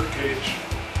the birdcage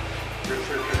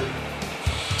refrigerator.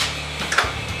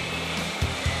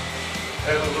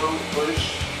 Had a little push,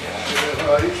 it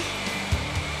had ice.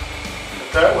 But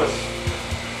that was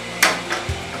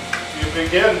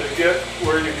began to get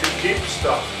where you could keep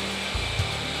stuff.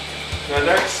 The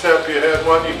next step, you had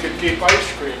one you could keep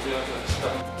ice cream in and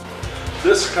stuff.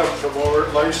 This comes from over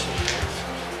at License.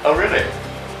 Oh, really?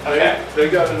 Okay. They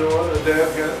got a new one, and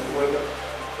Dad got with it.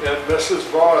 And Mrs.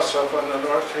 Voss up on the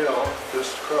North Hill,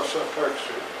 just across on Park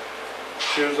Street.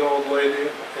 She was an old lady,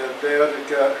 and Dad had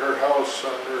got her house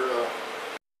under,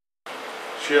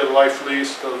 she had life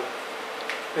lease, so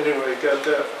anyway, got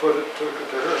that, took it to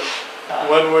her.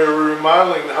 When we were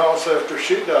remodeling the house after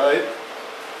she died,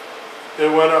 it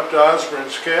went up to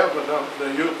Osborne's cabin up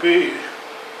in the UP.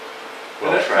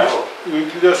 Well traveled. You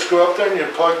could just go up there and you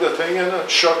plug the thing in and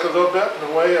shook a little bit,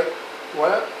 and away it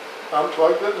went.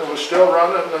 Unplugged it, and it was still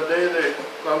running the day they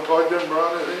unplugged it and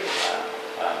brought it in.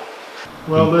 Wow.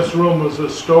 Well, this room was a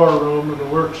storeroom and a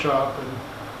workshop,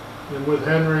 and with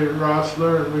Henry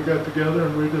Rossler, and we got together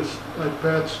and I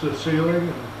patched the ceiling,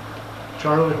 and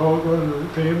Charlie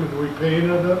Hoagland came and we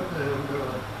painted it, and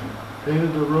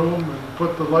painted the room and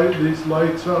put these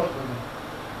lights up,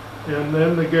 and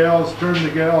then the gals turned the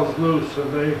gals loose,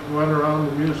 and they went around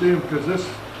the museum, because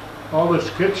all this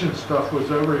kitchen stuff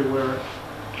was everywhere.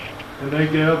 And they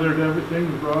gathered everything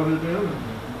and brought it in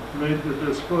and made the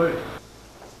display.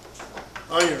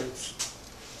 Irons.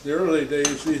 The early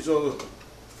days, these old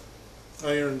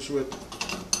irons would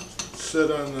sit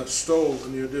on the stove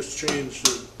and you just changed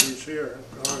these here.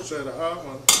 I always had a hot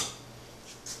one.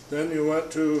 Then you went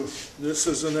to, this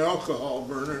is an alcohol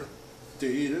burner to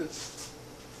heat it.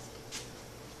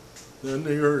 Then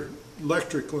your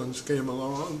electric ones came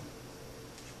along.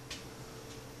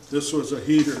 This was a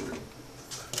heater.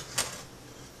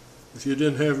 If you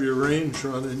didn't have your range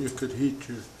running, you could heat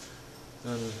your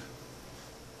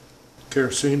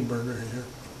kerosene burner here.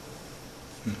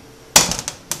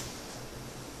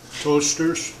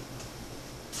 Toasters.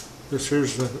 This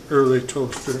here's an early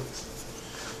toaster.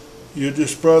 You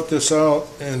just brought this out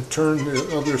and turned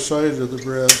the other side of the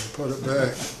bread and put it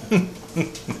back.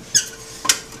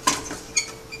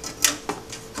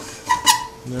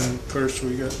 And then, of course,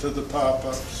 we got to the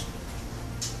pop-ups.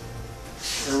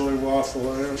 Early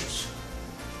waffle irons.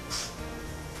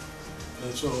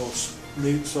 That's all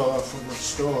meat saw from the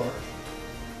store.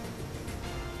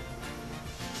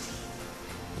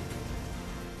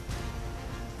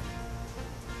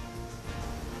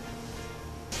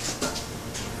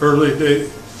 Early day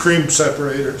cream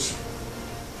separators.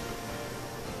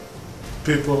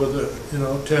 People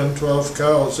with 10, 12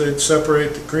 cows, they'd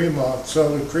separate the cream off, sell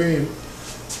the cream.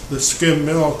 The skim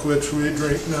milk, which we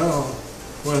drink now,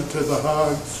 went to the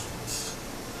hogs.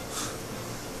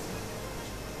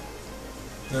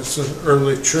 That's an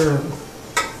early churn.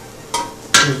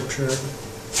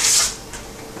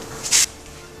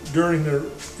 During the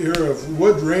era of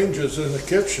wood ranges in the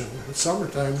kitchen, in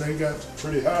summertime they got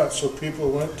pretty hot, so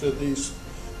people went to these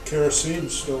kerosene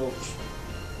stoves.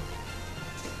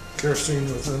 Kerosene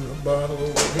was in a bottle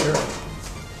over here.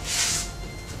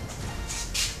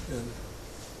 And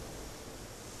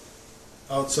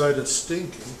outside of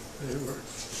stinking, they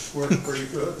worked pretty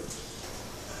good.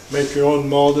 Make your own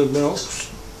malted milks.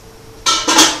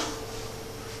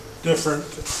 Different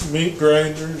meat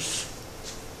grinders,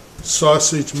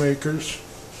 sausage makers.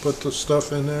 Put the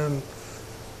stuff in there and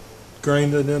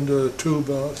grind it into a tube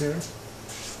out here.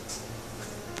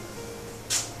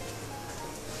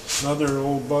 Another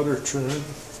old butter churn.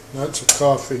 That's a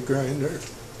coffee grinder.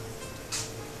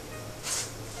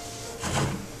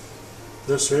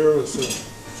 This here is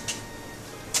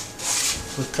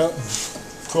for cutting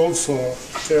coleslaw,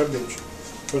 cabbage.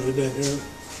 Put it in here.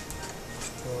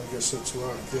 Well, I guess it's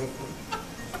locked in.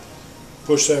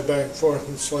 Push that back and forth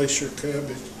and slice your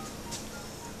cabbage.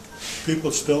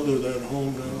 People still do that at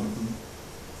home now.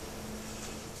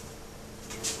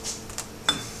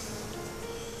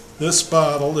 This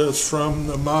bottle is from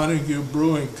the Montague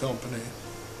Brewing Company.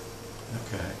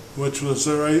 Okay. Which was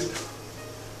right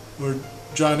where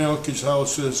John Elke's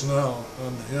house is now,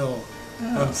 on the hill,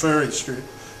 on Ferry Street,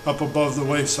 up above the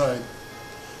wayside.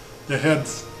 They had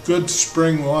good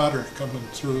spring water coming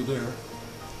through there,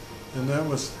 and that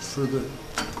was for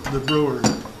the brewery.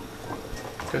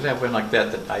 Because I have one like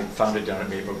that I found it down at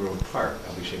Maple Grove Park,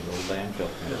 obviously an old landfill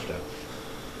kind of stuff.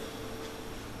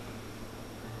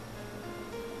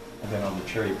 And then all the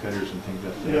cherry pitters and things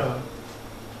up there. Yeah.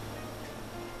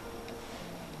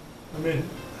 I mean,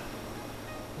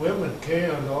 women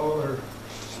canned all their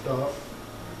stuff.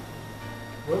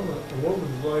 A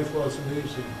woman's life wasn't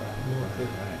easy.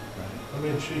 Right. I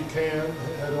mean, she canned,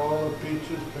 had all the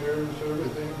peaches, pears,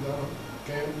 everything down,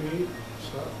 canned meat,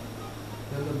 stuff,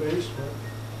 in the basement.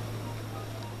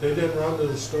 They didn't run to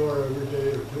the store every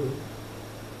day or two.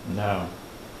 No.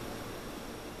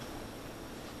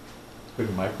 We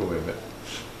can microwave it.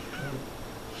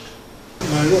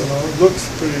 I don't know, it looks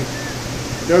pretty,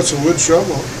 that's a wood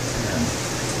shovel.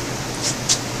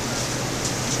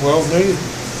 It's well made.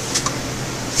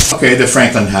 Okay, the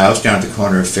Franklin House down at the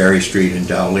corner of Ferry Street and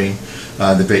Dowling.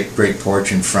 The big great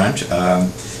porch in front.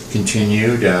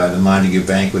 Continued, the Montague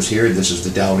Bank was here. This is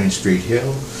the Dowling Street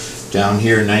Hill. Down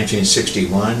here in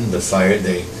 1961,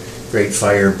 the Great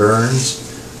Fire burns.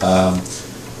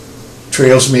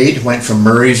 Trails meet, went from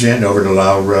Murray's Inn over to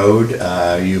Low Road.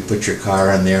 You put your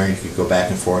car in there and you could go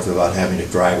back and forth without having to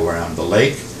drive around the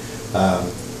lake.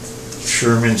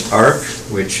 Sherman's Ark,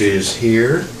 which is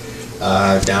here,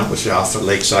 down was off at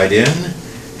Lakeside Inn,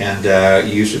 and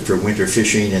used it for winter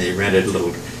fishing, and they rented little,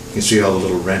 you can see all the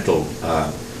little rental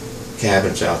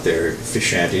cabins out there, fish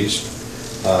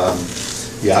shanties,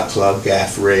 yacht club,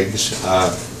 gaff rigs,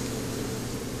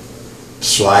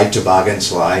 slide, toboggan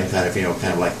slide, kind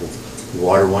of like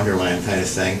water wonderland kind of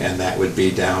thing, and that would be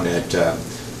down at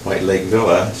White Lake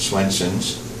Villa,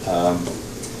 Swenson's.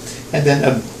 And then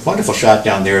a wonderful shot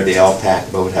down there of the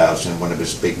Alpac boathouse and one of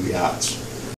his big yachts.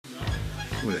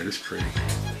 Oh, that is pretty.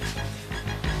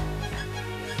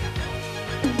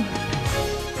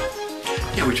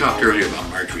 Yeah, we talked earlier about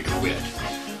Marjorie DeWitt,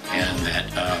 and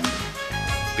that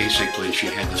basically she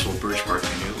had this little birch bark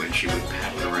canoe and she would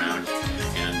paddle around,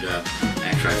 and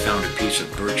actually I found a piece of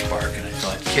birch bark and I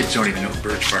thought kids don't even know what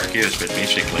birch bark is, but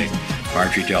basically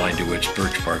Marjorie Dowling DeWitt's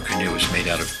birch bark canoe is made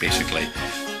out of basically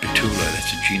Betula,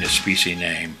 that's a genus species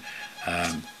name,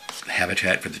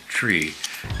 habitat for the tree,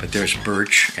 but there's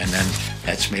birch, and then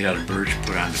that's made out of birch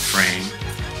put on the frame,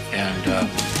 and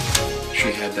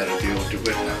she had that at the old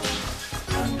DeWitt house.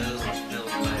 Built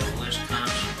by a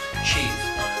Wisconsin chief,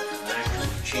 an actual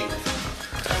chief.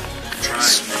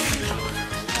 Tried names over there on the wall.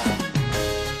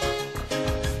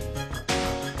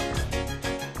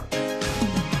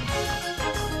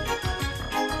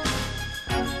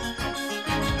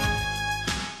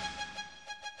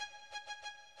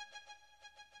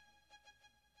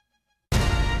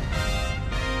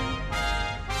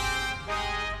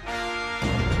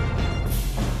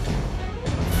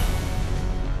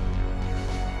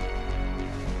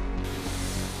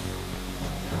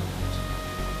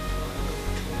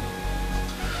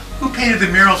 Who painted the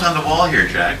murals on the wall here,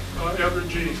 Jack? Everett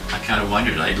G. I kind of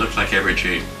wondered. It looked like Everett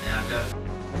G. Yeah, I got it.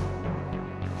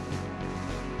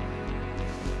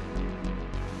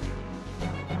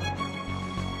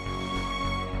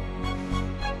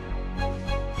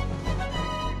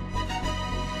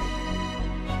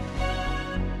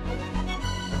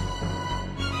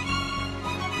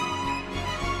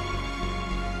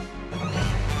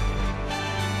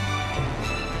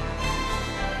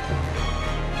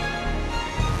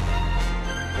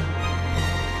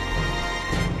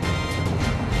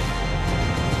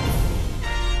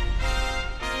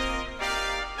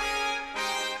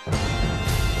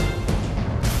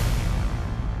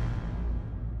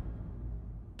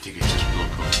 I think it's just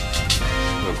local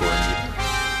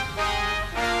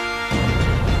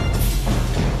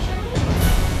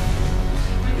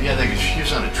Yeah, I think she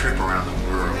was on a trip around the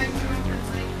world,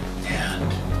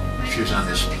 and she was on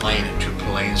this plane, and two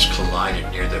planes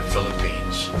collided near the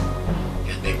Philippines,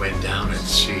 and they went down at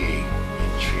sea,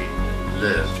 and she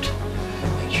lived,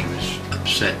 and she was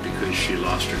upset because she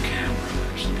lost her camera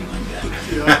or something like that.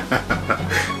 Yeah.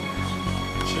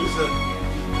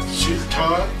 She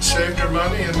taught, saved her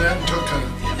money, and then took a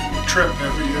trip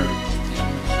every year.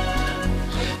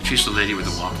 She's the lady with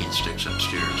the walking sticks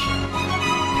upstairs.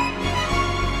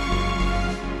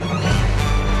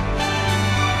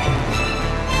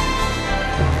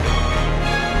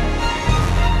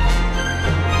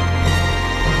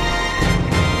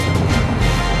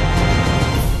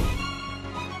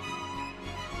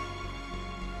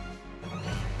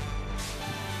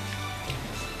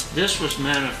 This was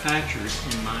manufactured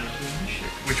in Montague, Michigan.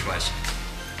 Which was?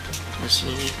 This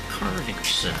little carving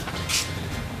set.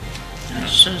 And it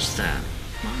says that.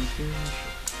 Montague,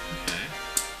 Michigan. Okay.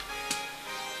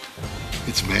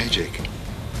 It's magic.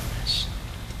 Yes.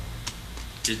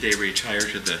 Did they retire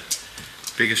to the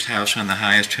biggest house on the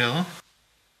highest hill?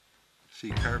 So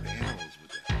you carve animals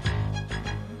with that.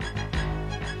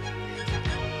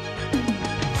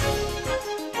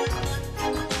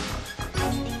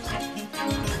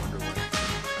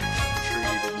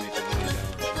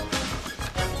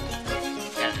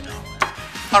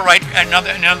 All right,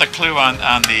 another clue on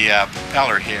the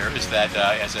propeller here is that,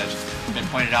 as has been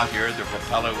pointed out here, the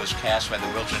propeller was cast by the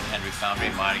Wilton Henry Foundry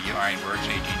in Montague Ironworks in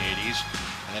the 1880s,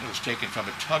 and then it was taken from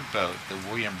a tugboat, the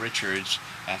William Richards,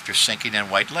 after sinking in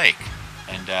White Lake.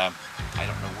 And I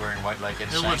don't know where in White Lake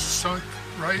it sank. It was sunk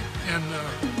right in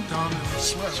down in the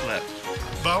slip. Slipped.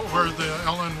 about where the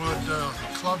Ellenwood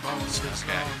clubhouse is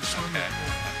now, the swimming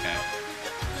pool. Okay.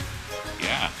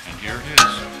 Yeah, and here it is.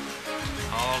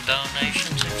 All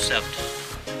donations accepted.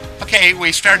 Okay,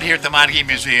 we started here at the Montague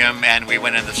Museum, and we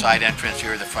went in the side entrance,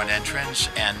 here the front entrance,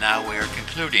 and now we're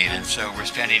concluding. And so we're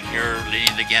standing here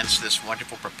leaning against this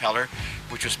wonderful propeller,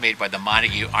 which was made by the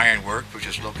Montague Iron Work, which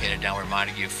is located down where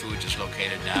Montague Foods is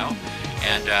located now.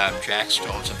 And Jack's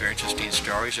told some very interesting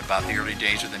stories about the early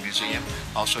days of the museum.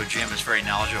 Also, Jim is very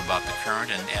knowledgeable about the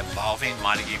current and evolving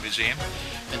Montague Museum.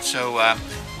 And so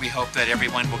we hope that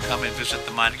everyone will come and visit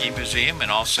the Montague Museum, and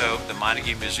also the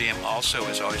Montague Museum also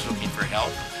is always looking for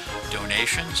help,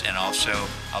 donations, and also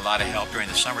a lot of help during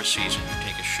the summer season. You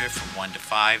take a shift from 1 to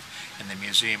 5, and the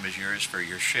museum is yours for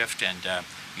your shift, and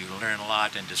you learn a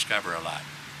lot and discover a lot.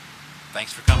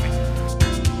 Thanks for coming.